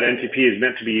 But NTP is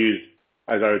meant to be used,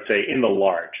 as I would say, in the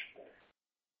large.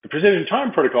 The precision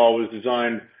time protocol was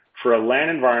designed for a LAN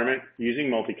environment using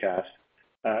multicast.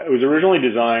 It was originally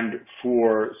designed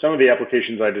for some of the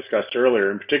applications I discussed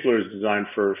earlier. In particular, it was designed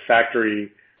for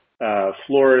factory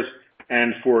floors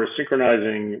and for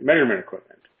synchronizing measurement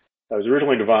equipment. It was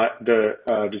originally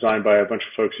designed by a bunch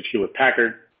of folks at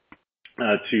Hewlett-Packard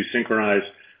to synchronize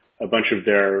a bunch of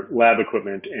their lab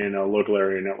equipment in a local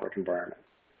area network environment.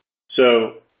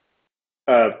 So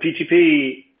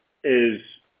PTP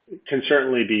can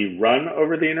certainly be run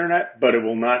over the internet, but it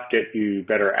will not get you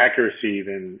better accuracy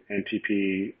than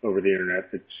NTP over the internet.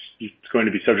 It's going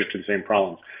to be subject to the same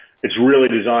problems. It's really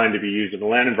designed to be used in a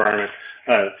LAN environment.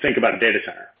 Think about a data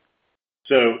center.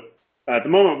 So at the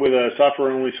moment, with a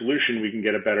software-only solution, we can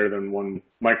get a better than 1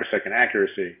 microsecond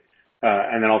accuracy.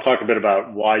 And then I'll talk a bit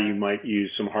about why you might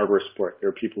use some hardware support. There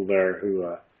are people there who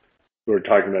are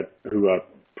talking about who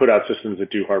put out systems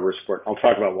that do hardware support. I'll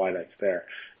talk about why that's there.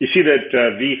 You see that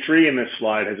V3 in this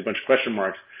slide has a bunch of question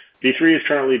marks. V3 is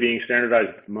currently being standardized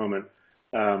at the moment.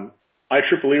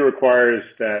 IEEE requires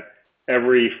that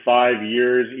every 5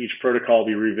 years, each protocol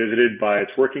be revisited by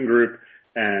its working group,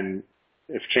 and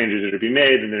if changes are to be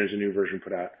made, then there's a new version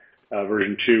put out.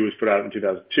 Version 2 was put out in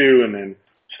 2002 and then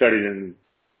studied in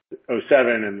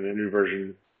 2007, and the new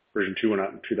version 2 went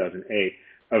out in 2008.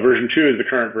 Version 2 is the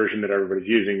current version that everybody's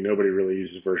using. Nobody really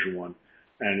uses version 1.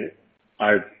 And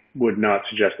I would not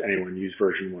suggest anyone use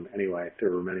version 1 anyway.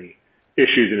 There were many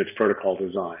issues in its protocol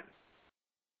design.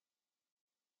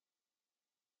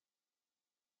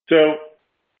 So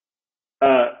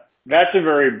that's a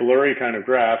very blurry kind of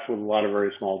graph with a lot of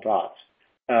very small dots.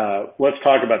 Let's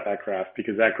talk about that graph,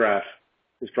 because that graph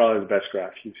is probably the best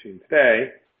graph you've seen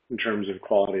today in terms of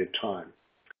quality of time.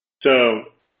 So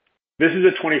this is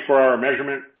a 24-hour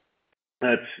measurement.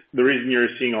 That's the reason you're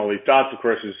seeing all these dots, of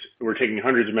course, is we're taking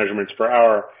hundreds of measurements per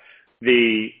hour.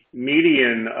 The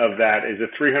median of that is a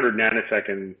 300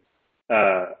 nanosecond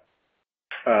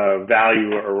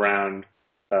value around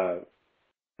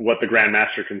what the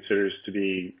grandmaster considers to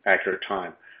be accurate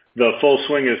time. The full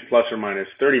swing is plus or minus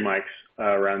 30 mics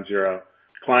around 0.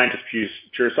 Client is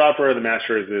pure software. The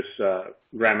master is this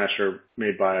grandmaster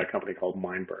made by a company called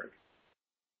Mindberg.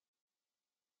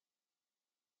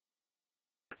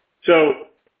 So,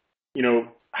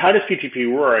 how does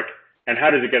PTP work, and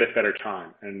how does it get us better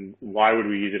time, and why would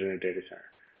we use it in a data center?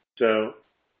 So,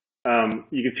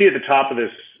 you can see at the top of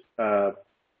this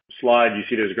slide, you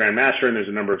see there's a grandmaster and there's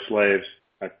a number of slaves.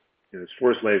 there's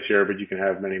 4 slaves here, but you can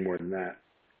have many more than that.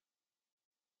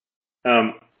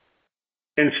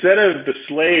 Instead of the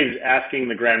slaves asking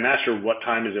the grandmaster, what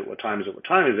time is it, what time is it, what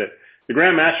time is it, the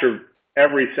grandmaster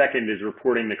every second is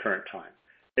reporting the current time.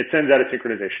 It sends out a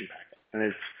synchronization packet, and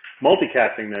it's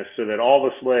multicasting this so that all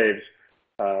the slaves,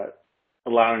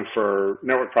 allowing for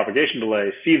network propagation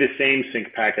delay, see the same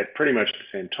sync packet pretty much at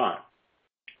the same time.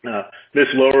 This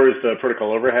lowers the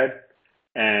protocol overhead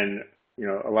and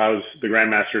allows the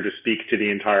grandmaster to speak to the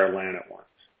entire LAN at once.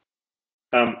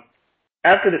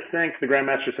 After the sync, the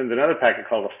grandmaster sends another packet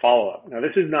called a follow-up. Now,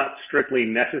 this is not strictly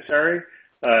necessary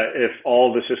if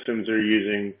all the systems are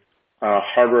using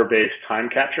hardware-based time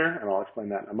capture, and I'll explain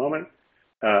that in a moment.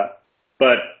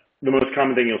 But the most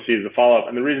common thing you'll see is the follow-up,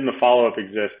 and the reason the follow-up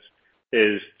exists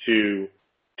is to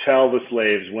tell the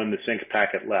slaves when the sync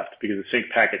packet left, because the sync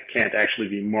packet can't actually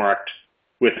be marked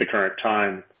with the current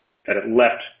time that it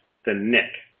left the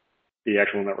NIC, the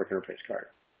actual network interface card.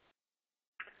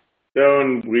 So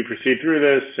when we proceed through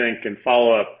this, sync and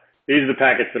follow-up, these are the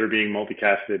packets that are being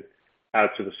multicasted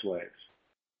out to the slaves.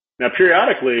 Now,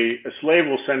 periodically, a slave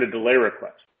will send a delay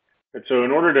request. And so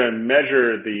in order to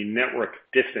measure the network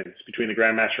distance between the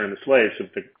grandmaster and the slave, so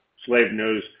that the slave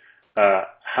knows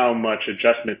how much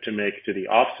adjustment to make to the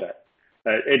offset,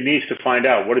 it needs to find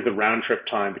out what is the round-trip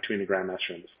time between the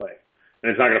grandmaster and the slave. And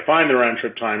it's not going to find the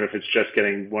round-trip time if it's just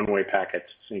getting one-way packets,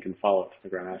 sync and follow from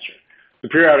the grandmaster. So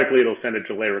periodically, it'll send a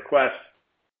delay request.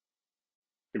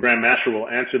 The grandmaster will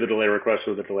answer the delay request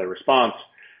with a delay response,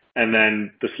 and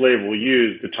then the slave will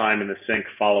use the time in the sync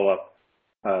follow-up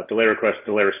delay request,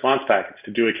 delay response packets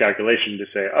to do a calculation to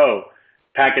say, oh,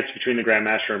 packets between the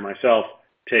grandmaster and myself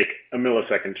take a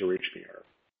millisecond to reach me, or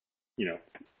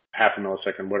half a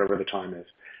millisecond, whatever the time is.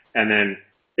 And then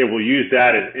it will use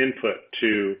that as input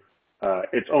to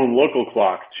its own local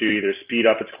clock to either speed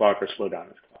up its clock or slow down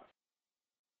its clock.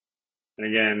 And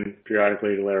again,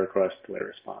 periodically, delay request, delay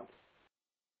response.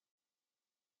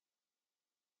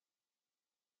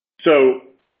 So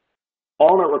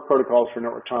all network protocols for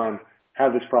network time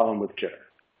have this problem with jitter.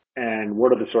 And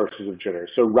what are the sources of jitter?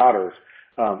 So routers.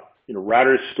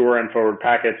 Routers store and forward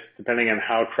packets. Depending on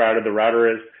how crowded the router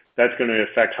is, that's going to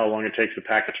affect how long it takes the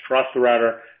packet to cross the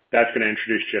router. That's going to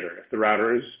introduce jitter. If the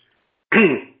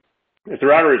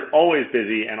router is always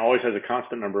busy and always has a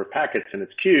constant number of packets in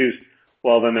its queues,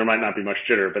 well, then there might not be much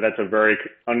jitter, but that's a very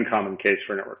uncommon case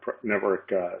for network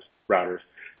routers.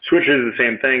 Switches is the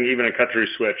same thing. Even a cut-through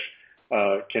switch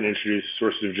can introduce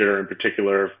sources of jitter. In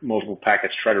particular, if multiple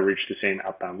packets try to reach the same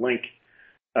outbound link.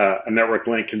 A network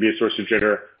link can be a source of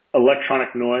jitter.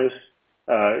 Electronic noise.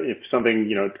 If something,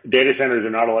 data centers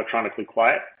are not electronically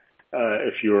quiet.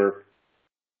 If your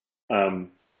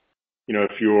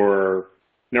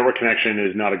network connection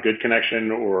is not a good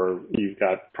connection, or you've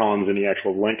got problems in the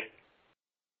actual link,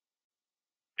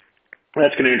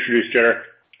 that's going to introduce jitter.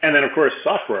 And then, of course,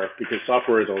 software, because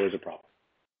software is always a problem.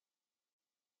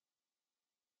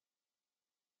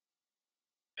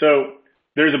 So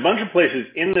there's a bunch of places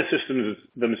in the systems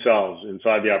themselves,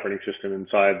 inside the operating system,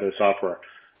 inside the software,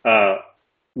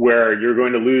 where you're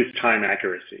going to lose time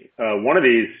accuracy. One of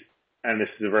these, and this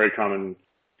is a very common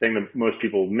thing that most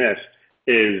people miss,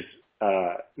 is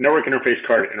network interface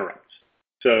card interrupts.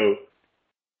 So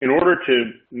in order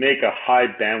to make a high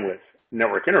bandwidth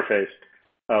network interface,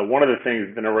 one of the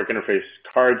things the network interface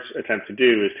cards attempt to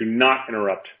do is to not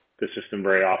interrupt the system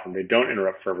very often. They don't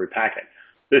interrupt for every packet.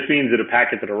 This means that a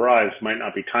packet that arrives might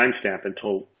not be timestamped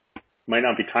until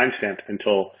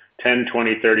 10,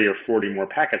 20, 30, or 40 more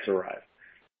packets arrive.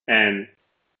 And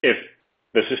if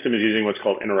the system is using what's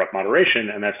called interrupt moderation,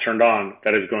 and that's turned on,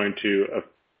 that is going to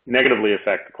negatively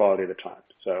affect the quality of the time.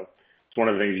 So it's one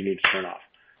of the things you need to turn off.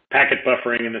 Packet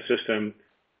buffering in the system,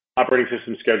 operating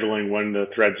system scheduling when the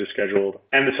threads are scheduled,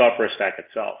 and the software stack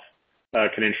itself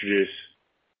can introduce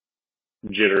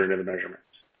jitter into the measurements.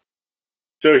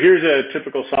 So here's a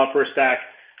typical software stack.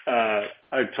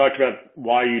 I've talked about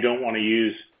why you don't want to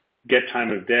use get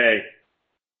time of day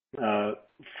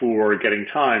for getting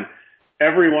time.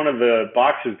 Every one of the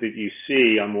boxes that you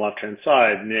see on the left-hand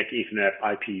side, NIC,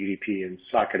 Ethernet, IP, UDP, and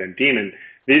socket and daemon,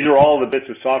 these are all the bits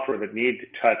of software that need to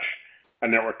touch a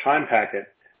network time packet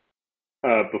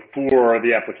before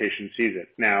the application sees it.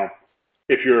 Now,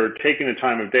 if you're taking the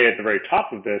time of day at the very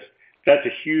top of this, that's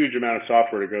a huge amount of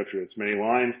software to go through. It's many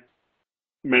lines,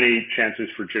 many chances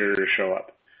for jitter to show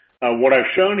up. What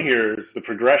I've shown here is the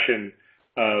progression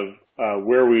of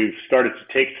where we've started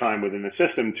to take time within the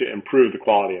system to improve the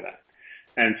quality of that.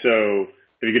 And so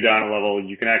if you go down a level,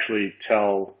 you can actually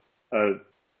tell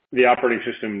the operating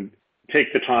system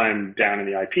take the time down in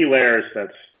the IP layers.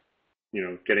 That's,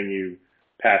 getting you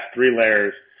past 3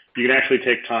 layers. you can actually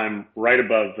take time right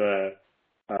above the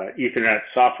Ethernet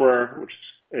software, which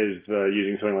is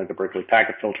using something like the Berkeley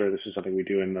packet filter. This is something we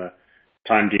do in the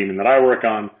time daemon that I work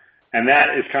on. And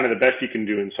that is kind of the best you can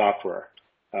do in software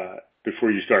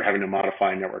before you start having to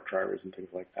modify network drivers and things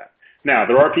like that. Now,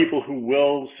 there are people who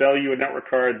will sell you a network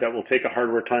card that will take a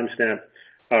hardware timestamp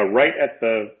right at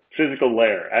the physical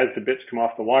layer. As the bits come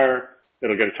off the wire,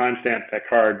 it'll get a timestamp. That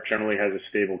card generally has a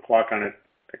stable clock on it.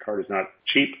 That card is not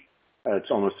cheap.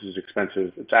 It's almost as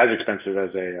expensive. It's as expensive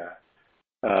as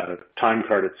a time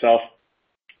card itself.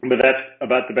 But that's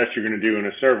about the best you're going to do in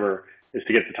a server, is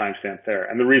to get the timestamp there.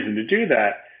 And the reason to do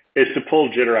that is to pull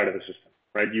jitter out of the system,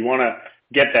 right? You want to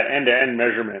get that end-to-end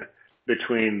measurement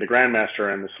between the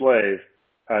grandmaster and the slave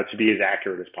to be as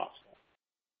accurate as possible.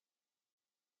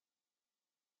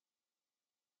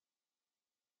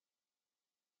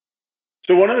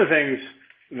 So one of the things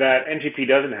that NTP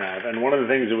doesn't have, and one of the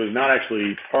things that was not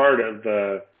actually part of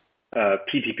the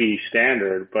PTP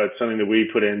standard, but something that we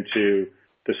put into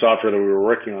the software that we were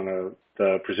working on,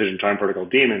 the Precision Time Protocol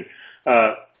daemon,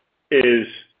 is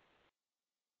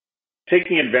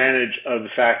taking advantage of the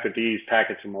fact that these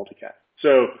packets are multicast.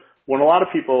 So when a lot of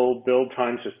people build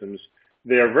time systems,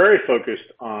 they are very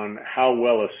focused on how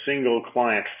well a single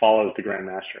client follows the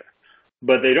grandmaster.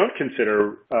 But they don't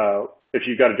consider, if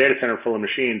you've got a data center full of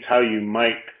machines, how you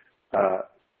might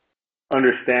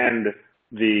understand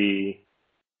the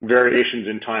variations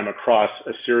in time across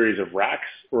a series of racks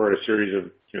or a series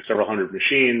of several hundred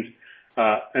machines.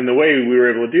 And the way we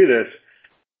were able to do this,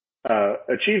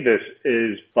 achieve this,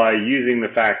 is by using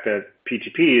the fact that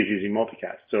PTP is using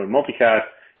multicast. So in multicast,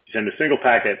 you send a single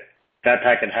packet. That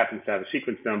packet happens to have a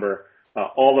sequence number.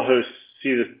 All the hosts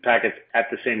see the packets at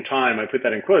the same time. I put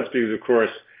that in quotes because, of course,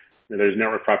 there's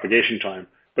network propagation time.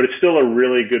 But it's still a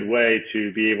really good way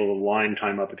to be able to line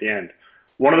time up at the end.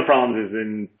 One of the problems is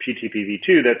in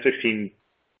PTP-v2,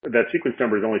 that sequence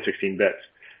number is only 16 bits.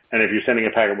 And if you're sending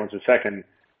a packet once a second,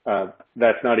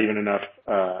 that's not even enough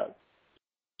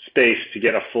space to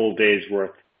get a full day's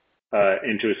worth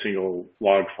into a single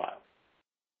log file.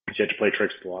 So you have to play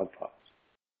tricks with the log files.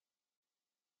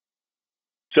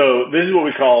 So this is what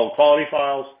we call quality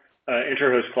files,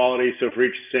 inter-host quality. So for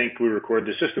each sync, we record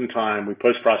the system time, we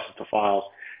post-process the files,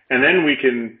 and then we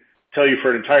can tell you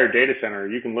for an entire data center,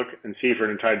 you can look and see for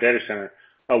an entire data center,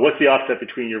 what's the offset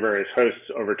between your various hosts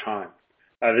over time.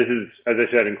 This is, as I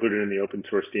said, included in the open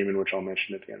source daemon, which I'll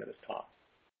mention at the end of this talk.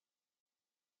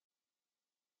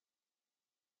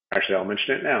 Actually, I'll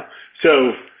mention it now.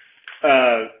 So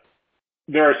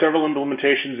there are several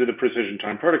implementations of the Precision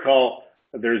Time Protocol.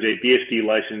 There's a BSD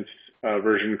licensed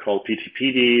version called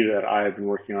PTPD that I have been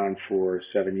working on for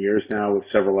 7 years now with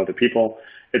several other people.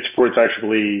 It supports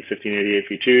IEEE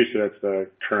 1588v2, so that's the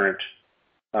current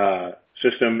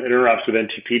system. It interacts with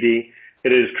NTPD.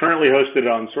 It is currently hosted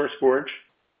on SourceForge.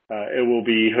 It will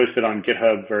be hosted on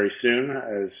GitHub very soon,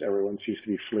 as everyone seems to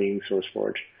be fleeing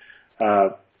SourceForge.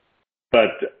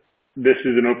 But this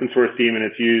is an open source theme, and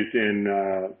it's used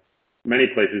in many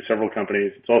places, several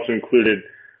companies. It's also included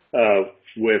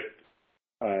with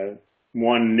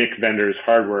one NIC vendor's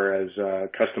hardware as a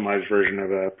customized version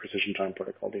of a Precision Time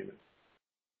Protocol daemon.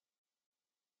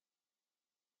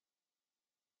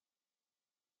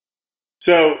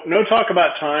 So no talk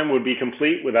about time would be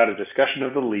complete without a discussion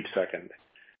of the leap second.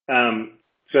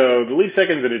 So the leap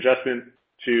second is an adjustment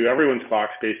to everyone's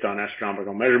clocks based on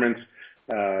astronomical measurements,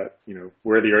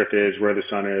 where the Earth is, where the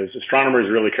sun is.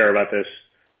 Astronomers really care about this.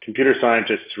 Computer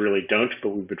scientists really don't, but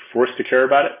we've been forced to care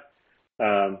about it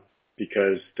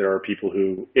because there are people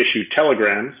who issue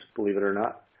telegrams, believe it or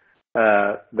not,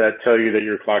 that tell you that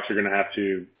your clocks are going to have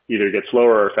to either get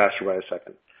slower or faster by a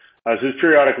second. So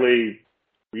periodically,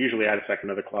 we usually add a second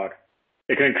to the clock.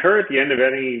 It can occur at the end of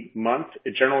any month.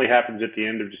 It generally happens at the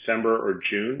end of December or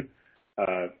June.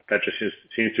 That just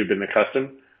seems to have been the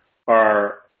custom.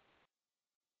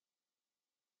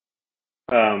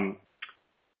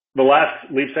 The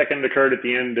last leap second occurred at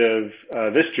the end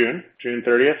of this June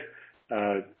 30th.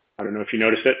 I don't know if you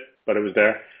noticed it, but it was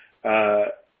there.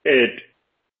 It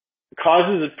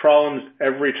causes problems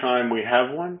every time we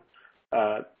have one.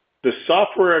 The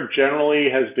software generally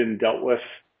has been dealt with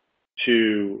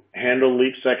to handle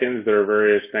leap seconds. There are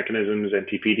various mechanisms.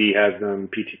 NTPD has them.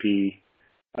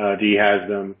 PTPD has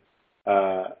them.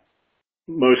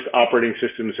 Most operating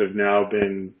systems have now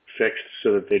been fixed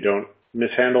so that they don't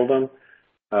mishandle them.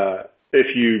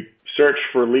 If you search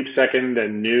for leap second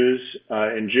and news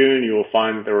in June, you will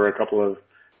find that there were a couple of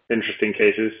interesting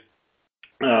cases.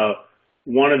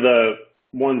 One of the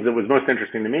ones that was most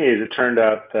interesting to me is it turned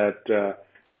out that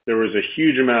there was a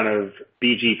huge amount of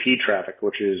BGP traffic,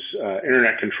 which is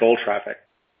internet control traffic,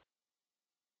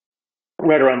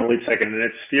 right around the leap second, and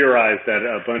it's theorized that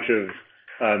a bunch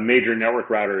of major network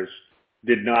routers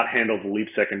did not handle the leap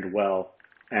second well,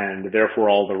 and therefore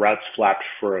all the routes flapped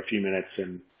for a few minutes,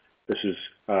 and this is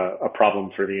a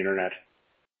problem for the internet.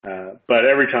 But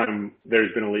every time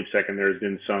there's been a leap second, there's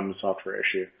been some software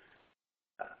issue.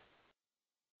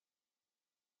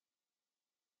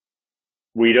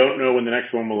 We don't know when the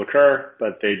next one will occur,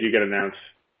 but they do get announced,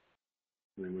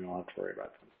 and then we don't have to worry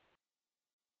about them.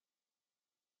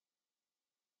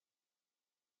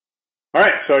 All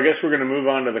right, so I guess we're going to move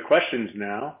on to the questions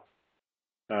now.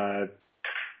 I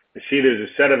see there's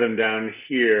a set of them down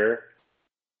here.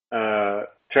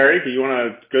 Terry, do you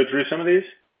want to go through some of these?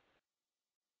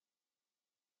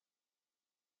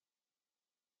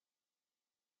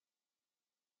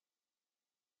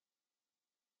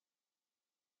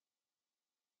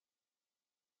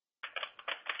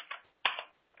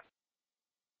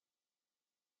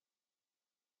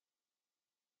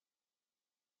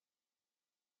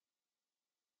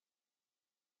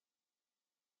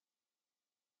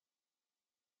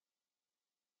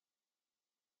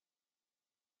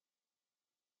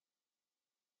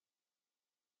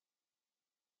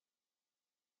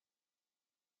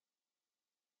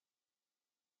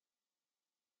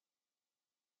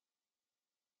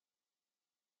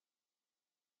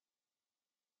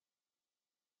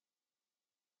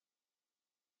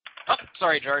 Oh,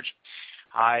 sorry, George.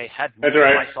 I had That's all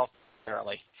right. myself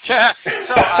early. So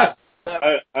I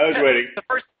was waiting.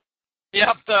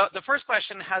 The first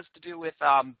question has to do with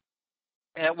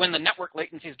when the network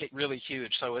latencies get really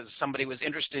huge. So as somebody was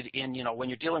interested in, when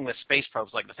you're dealing with space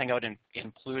probes like the thing out in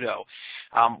Pluto,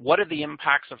 what are the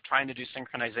impacts of trying to do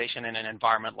synchronization in an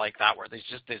environment like that where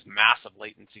there's massive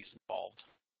latencies involved?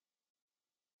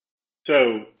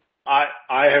 So I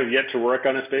have yet to work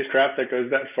on a spacecraft that goes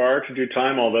that far to do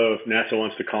time, although if NASA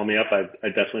wants to call me up,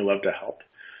 I'd definitely love to help.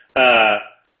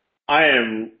 I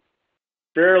am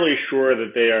fairly sure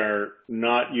that they are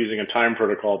not using a time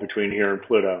protocol between here and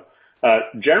Pluto.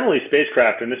 Generally,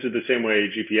 spacecraft, and this is the same way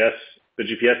the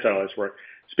GPS satellites work,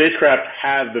 spacecraft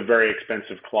have the very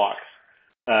expensive clocks,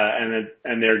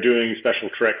 and they're doing special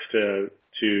tricks to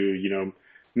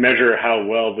measure how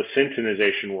well the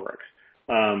synchronization works.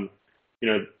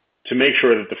 To make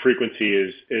sure that the frequency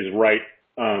is right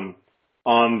on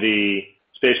the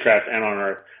spacecraft and on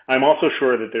Earth. I'm also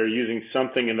sure that they're using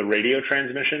something in the radio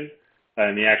transmission,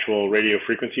 in the actual radio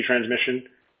frequency transmission,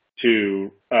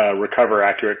 to recover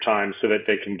accurate time so that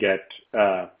they can get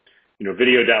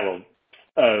video download,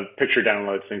 picture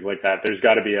downloads, things like that. There's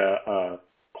got to be a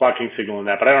clocking signal in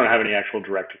that, but I don't have any actual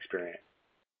direct experience.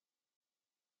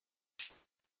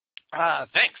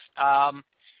 Thanks.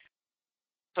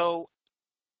 So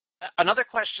another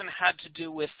question had to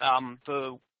do with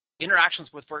the interactions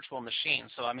with virtual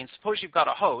machines. So, suppose you've got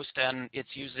a host and it's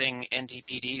using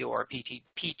NTPD or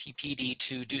PTPD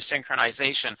to do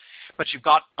synchronization, but you've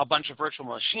got a bunch of virtual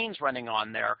machines running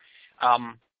on there,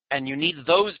 and you need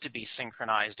those to be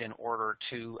synchronized in order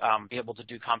to be able to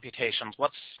do computations.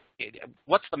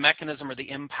 What's the mechanism or the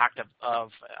impact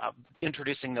of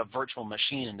introducing a virtual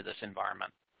machine into this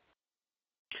environment?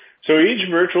 So each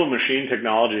virtual machine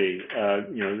technology,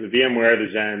 the VMware,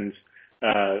 the Xens,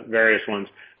 various ones,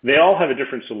 they all have a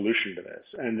different solution to this,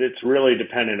 and it's really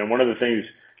dependent. And one of the things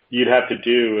you'd have to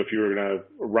do if you were going to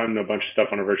run a bunch of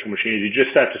stuff on a virtual machine is you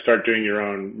just have to start doing your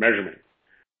own measurement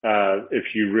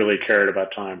if you really cared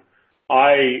about time.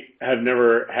 I have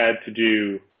never had to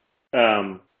do,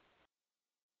 I've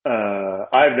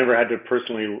never had to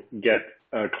personally get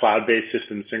a cloud-based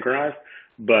system synchronized,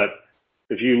 but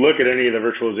if you look at any of the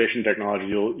virtualization technology,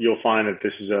 you'll find that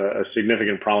this is a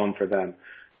significant problem for them.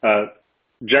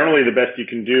 Generally, the best you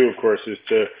can do, of course, is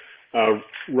to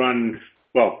run,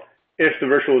 if the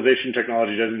virtualization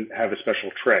technology doesn't have a special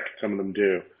trick, some of them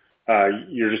do,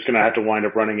 you're just going to have to wind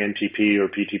up running NTP or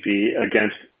PTP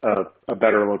against a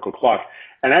better local clock.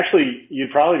 And actually,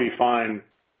 you'd probably be fine,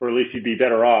 or at least you'd be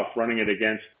better off running it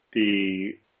against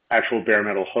the actual bare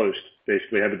metal host.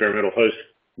 Basically, have the bare metal host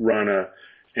run a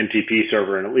NTP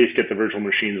server and at least get the virtual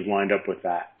machines lined up with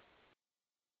that.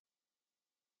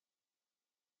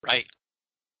 Right.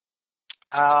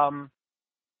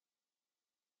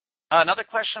 Another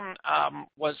question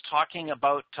was talking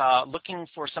about looking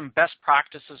for some best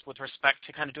practices with respect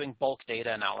to kind of doing bulk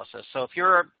data analysis. So if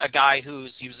you're a guy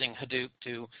who's using Hadoop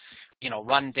to,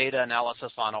 run data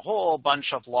analysis on a whole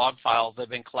bunch of log files that have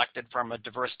been collected from a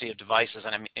diversity of devices,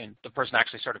 and the person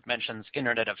actually sort of mentions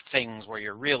Internet of Things, where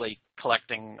you're really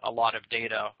collecting a lot of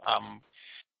data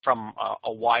from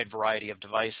a wide variety of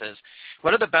devices.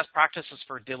 What are the best practices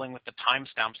for dealing with the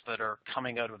timestamps that are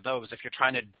coming out of those if you're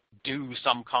trying to do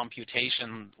some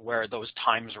computation where those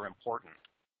times are important?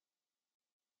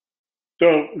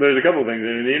 So there's a couple of things.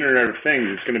 In the Internet of Things,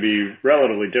 it's going to be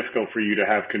relatively difficult for you to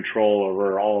have control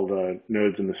over all the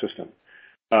nodes in the system.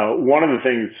 One of the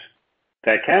things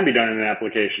that can be done in an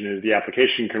application is the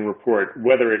application can report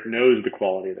whether it knows the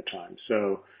quality of the time.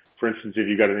 So, for instance, if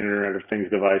you've got an Internet of Things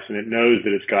device and it knows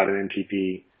that it's got an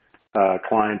NTP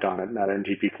client on it, and that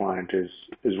NTP client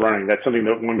is running, that's something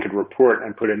that one could report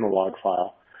and put in the log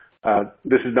file.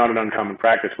 This is not an uncommon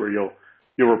practice where you'll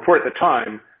report the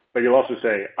time, but you'll also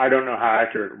say, I don't know how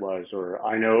accurate it was, or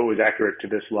I know it was accurate to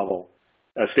this level.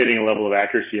 Stating a level of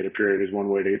accuracy at a period is one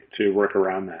way to work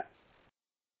around that.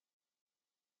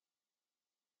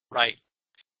 Right.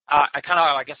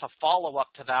 I guess a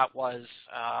follow-up to that was,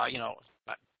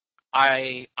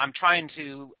 I'm trying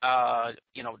to,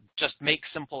 just make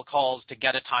simple calls to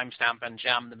get a timestamp and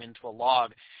jam them into a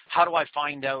log. How do I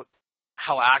find out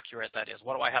how accurate that is?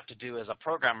 What do I have to do as a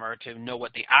programmer to know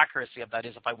what the accuracy of that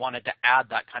is if I wanted to add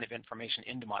that kind of information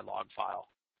into my log file?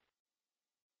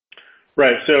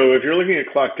 Right. So if you're looking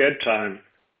at clock dead time,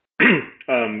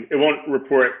 it won't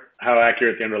report how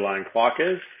accurate the underlying clock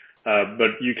is,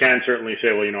 but you can certainly say,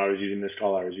 well, I was using this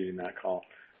call, I was using that call.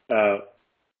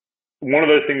 One of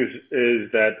those things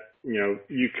is that,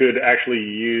 you could actually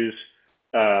use,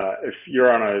 if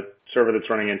you're on a server that's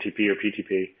running NTP or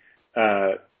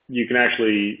PTP, you can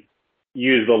actually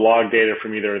use the log data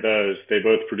from either of those. They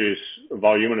both produce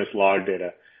voluminous log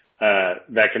data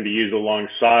that can be used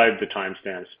alongside the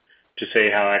timestamps to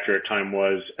say how accurate time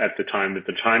was at the time that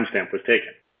the timestamp was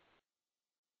taken.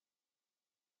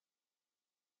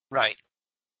 Right.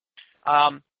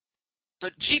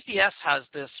 The GPS has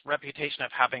this reputation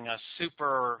of having a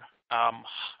super,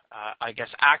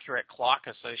 accurate clock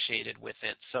associated with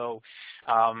it. So,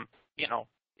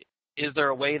 is there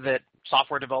a way that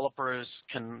software developers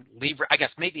can leverage? I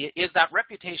guess maybe is that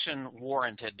reputation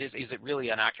warranted? Is it really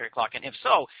an accurate clock? And if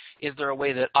so, is there a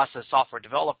way that us as software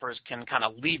developers can kind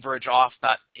of leverage off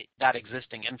that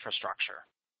existing infrastructure?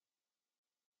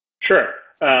 Sure.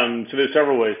 So there's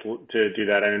several ways to do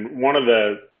that. And one of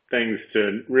the things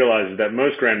to realize is that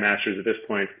most grandmasters at this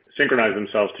point synchronize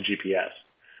themselves to GPS.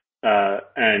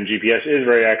 And GPS is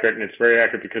very accurate, and it's very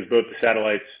accurate because both the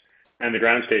satellites and the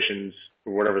ground stations,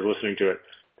 or whatever's listening to it,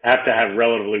 have to have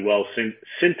relatively well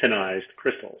synchronized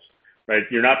crystals, right?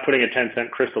 You're not putting a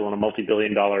 10-cent crystal on a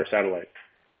multi-billion-dollar satellite,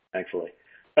 thankfully.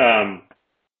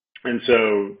 And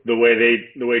so the way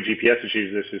GPS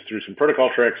achieves this is through some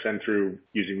protocol tricks and through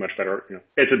using much better,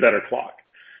 it's a better clock.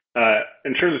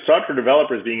 In terms of software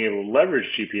developers being able to leverage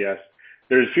GPS,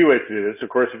 there's a few ways to do this. Of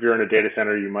course, if you're in a data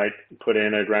center, you might put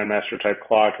in a Grandmaster type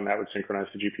clock, and that would synchronize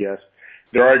to GPS.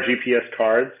 There are GPS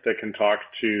cards that can talk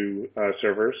to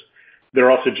servers. There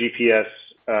are also GPS,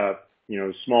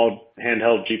 small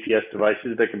handheld GPS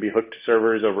devices that can be hooked to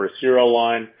servers over a serial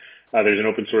line. There's an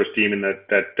open source daemon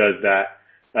that does that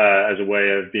as a way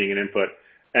of being an input.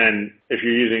 And if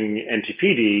you're using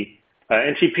NTPD,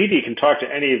 NTPD can talk to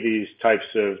any of these types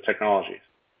of technologies.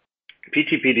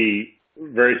 PTPD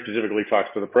very specifically talks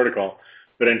to the protocol,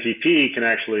 but NTP can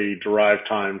actually derive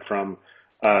time from,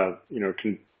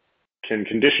 can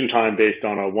condition time based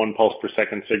on a 1 pulse per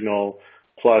second signal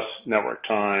plus network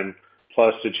time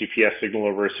plus a GPS signal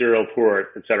over a serial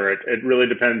port, et cetera. It really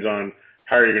depends on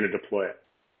how you're going to deploy it.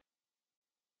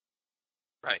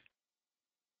 Right.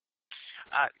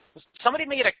 Somebody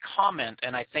made a comment,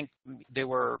 and I think they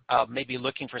were maybe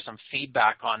looking for some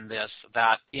feedback on this,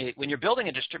 that when you're building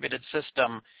a distributed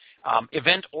system,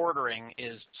 event ordering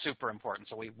is super important.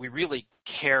 So we really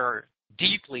care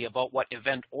deeply about what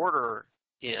event order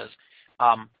is.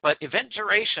 But event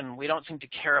duration, we don't seem to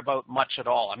care about much at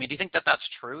all. I mean, do you think that that's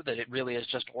true, that it really is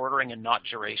just ordering and not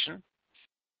duration?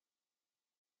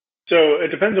 So it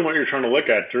depends on what you're trying to look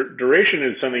at. Duration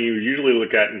is something you usually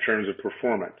look at in terms of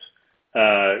performance.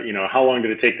 How long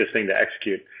did it take this thing to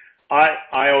execute?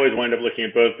 I always wind up looking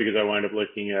at both because I wind up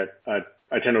looking at,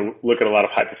 I tend to look at a lot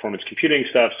of high performance computing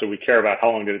stuff, so we care about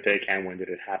how long did it take and when did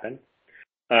it happen.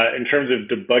 In terms of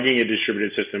debugging a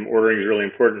distributed system, ordering is really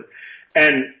important.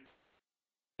 And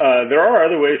there are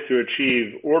other ways to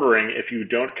achieve ordering if you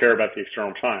don't care about the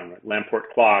external time.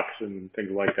 Lamport clocks and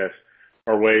things like this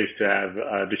are ways to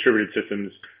have distributed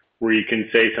systems where you can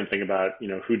say something about,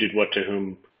 who did what to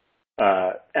whom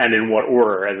and in what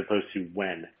order as opposed to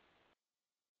when.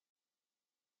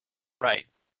 Right.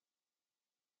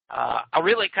 A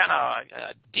really kind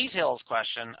of details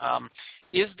question.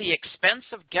 Is the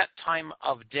expensive get time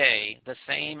of day the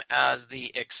same as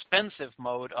the expensive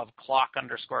mode of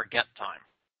clock_get time?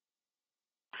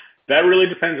 That really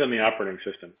depends on the operating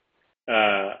system.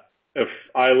 If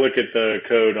I look at the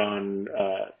code on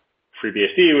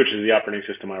FreeBSD, which is the operating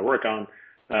system I work on,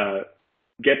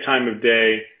 get time of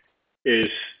day is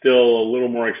still a little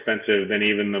more expensive than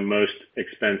even the most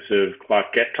expensive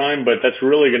clock get time, but that's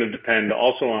really going to depend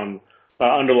also on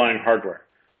underlying hardware.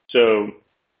 So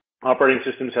operating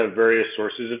systems have various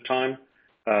sources of time.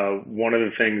 One of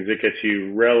the things that gets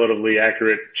you relatively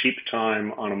accurate, cheap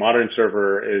time on a modern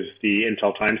server is the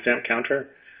Intel timestamp counter.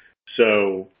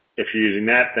 So if you're using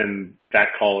that, then that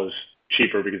call is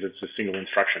cheaper because it's a single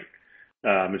instruction.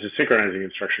 It's a synchronizing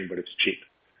instruction, but it's cheap.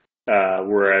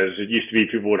 Whereas it used to be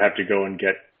people would have to go and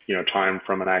get, time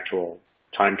from an actual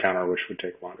time counter, which would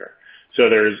take longer. So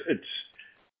there's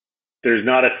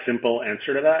not a simple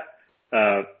answer to that.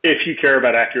 If you care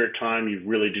about accurate time, you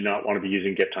really do not want to be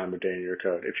using get time of day in your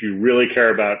code. If you really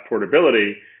care about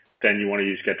portability, then you want to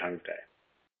use get time of day.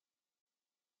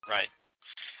 Right.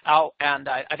 Oh, and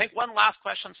I think one last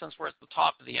question since we're at the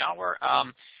top of the hour.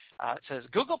 It says,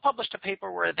 Google published a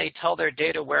paper where they tell their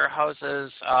data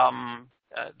warehouses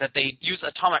that they use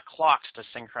atomic clocks to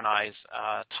synchronize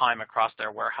time across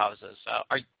their warehouses.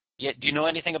 Do you know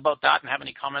anything about that and have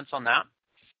any comments on that?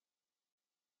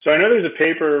 So I know there's a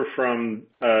paper from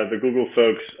the Google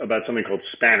folks about something called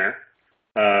Spanner,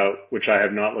 which I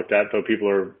have not looked at, though people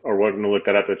are welcome to look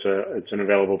that up. It's an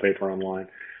available paper online.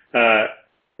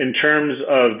 In terms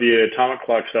of the atomic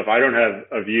clock stuff, I don't have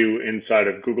a view inside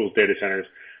of Google's data centers.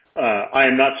 I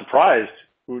am not surprised.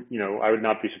 I would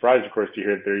not be surprised, of course, to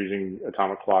hear that they're using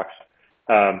atomic clocks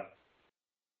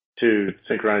to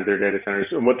synchronize their data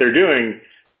centers. And what they're doing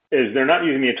is they're not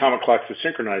using the atomic clocks to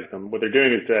synchronize them. What they're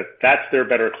doing is that's their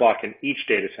better clock in each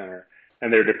data center,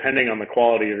 and they're depending on the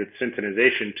quality of its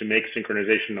synchronization to make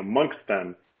synchronization amongst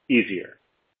them easier.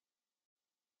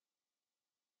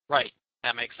 Right.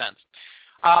 That makes sense.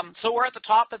 So we're at the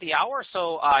top of the hour,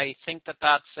 so I think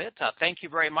that's it. Thank you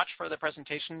very much for the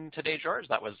presentation today, George.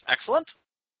 That was excellent.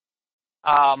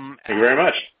 Thank you very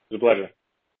much. It was a pleasure.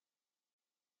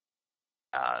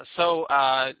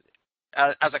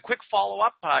 As a quick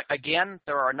follow-up, again,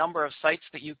 there are a number of sites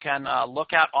that you can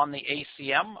look at on the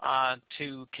ACM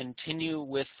to continue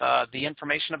with the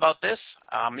information about this.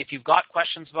 If you've got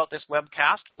questions about this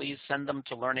webcast, please send them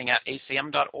to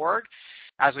learning@acm.org.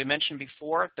 As we mentioned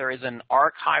before, there is an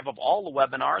archive of all the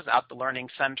webinars at the Learning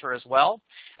Center as well.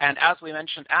 And as we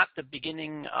mentioned at the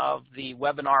beginning of the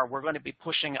webinar, we're going to be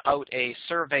pushing out a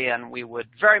survey, and we would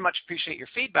very much appreciate your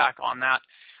feedback on that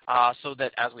so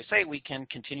that, as we say, we can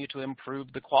continue to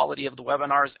improve the quality of the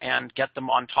webinars and get them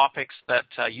on topics that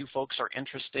you folks are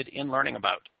interested in learning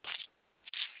about.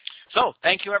 So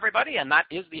thank you, everybody, and that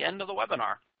is the end of the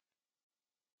webinar.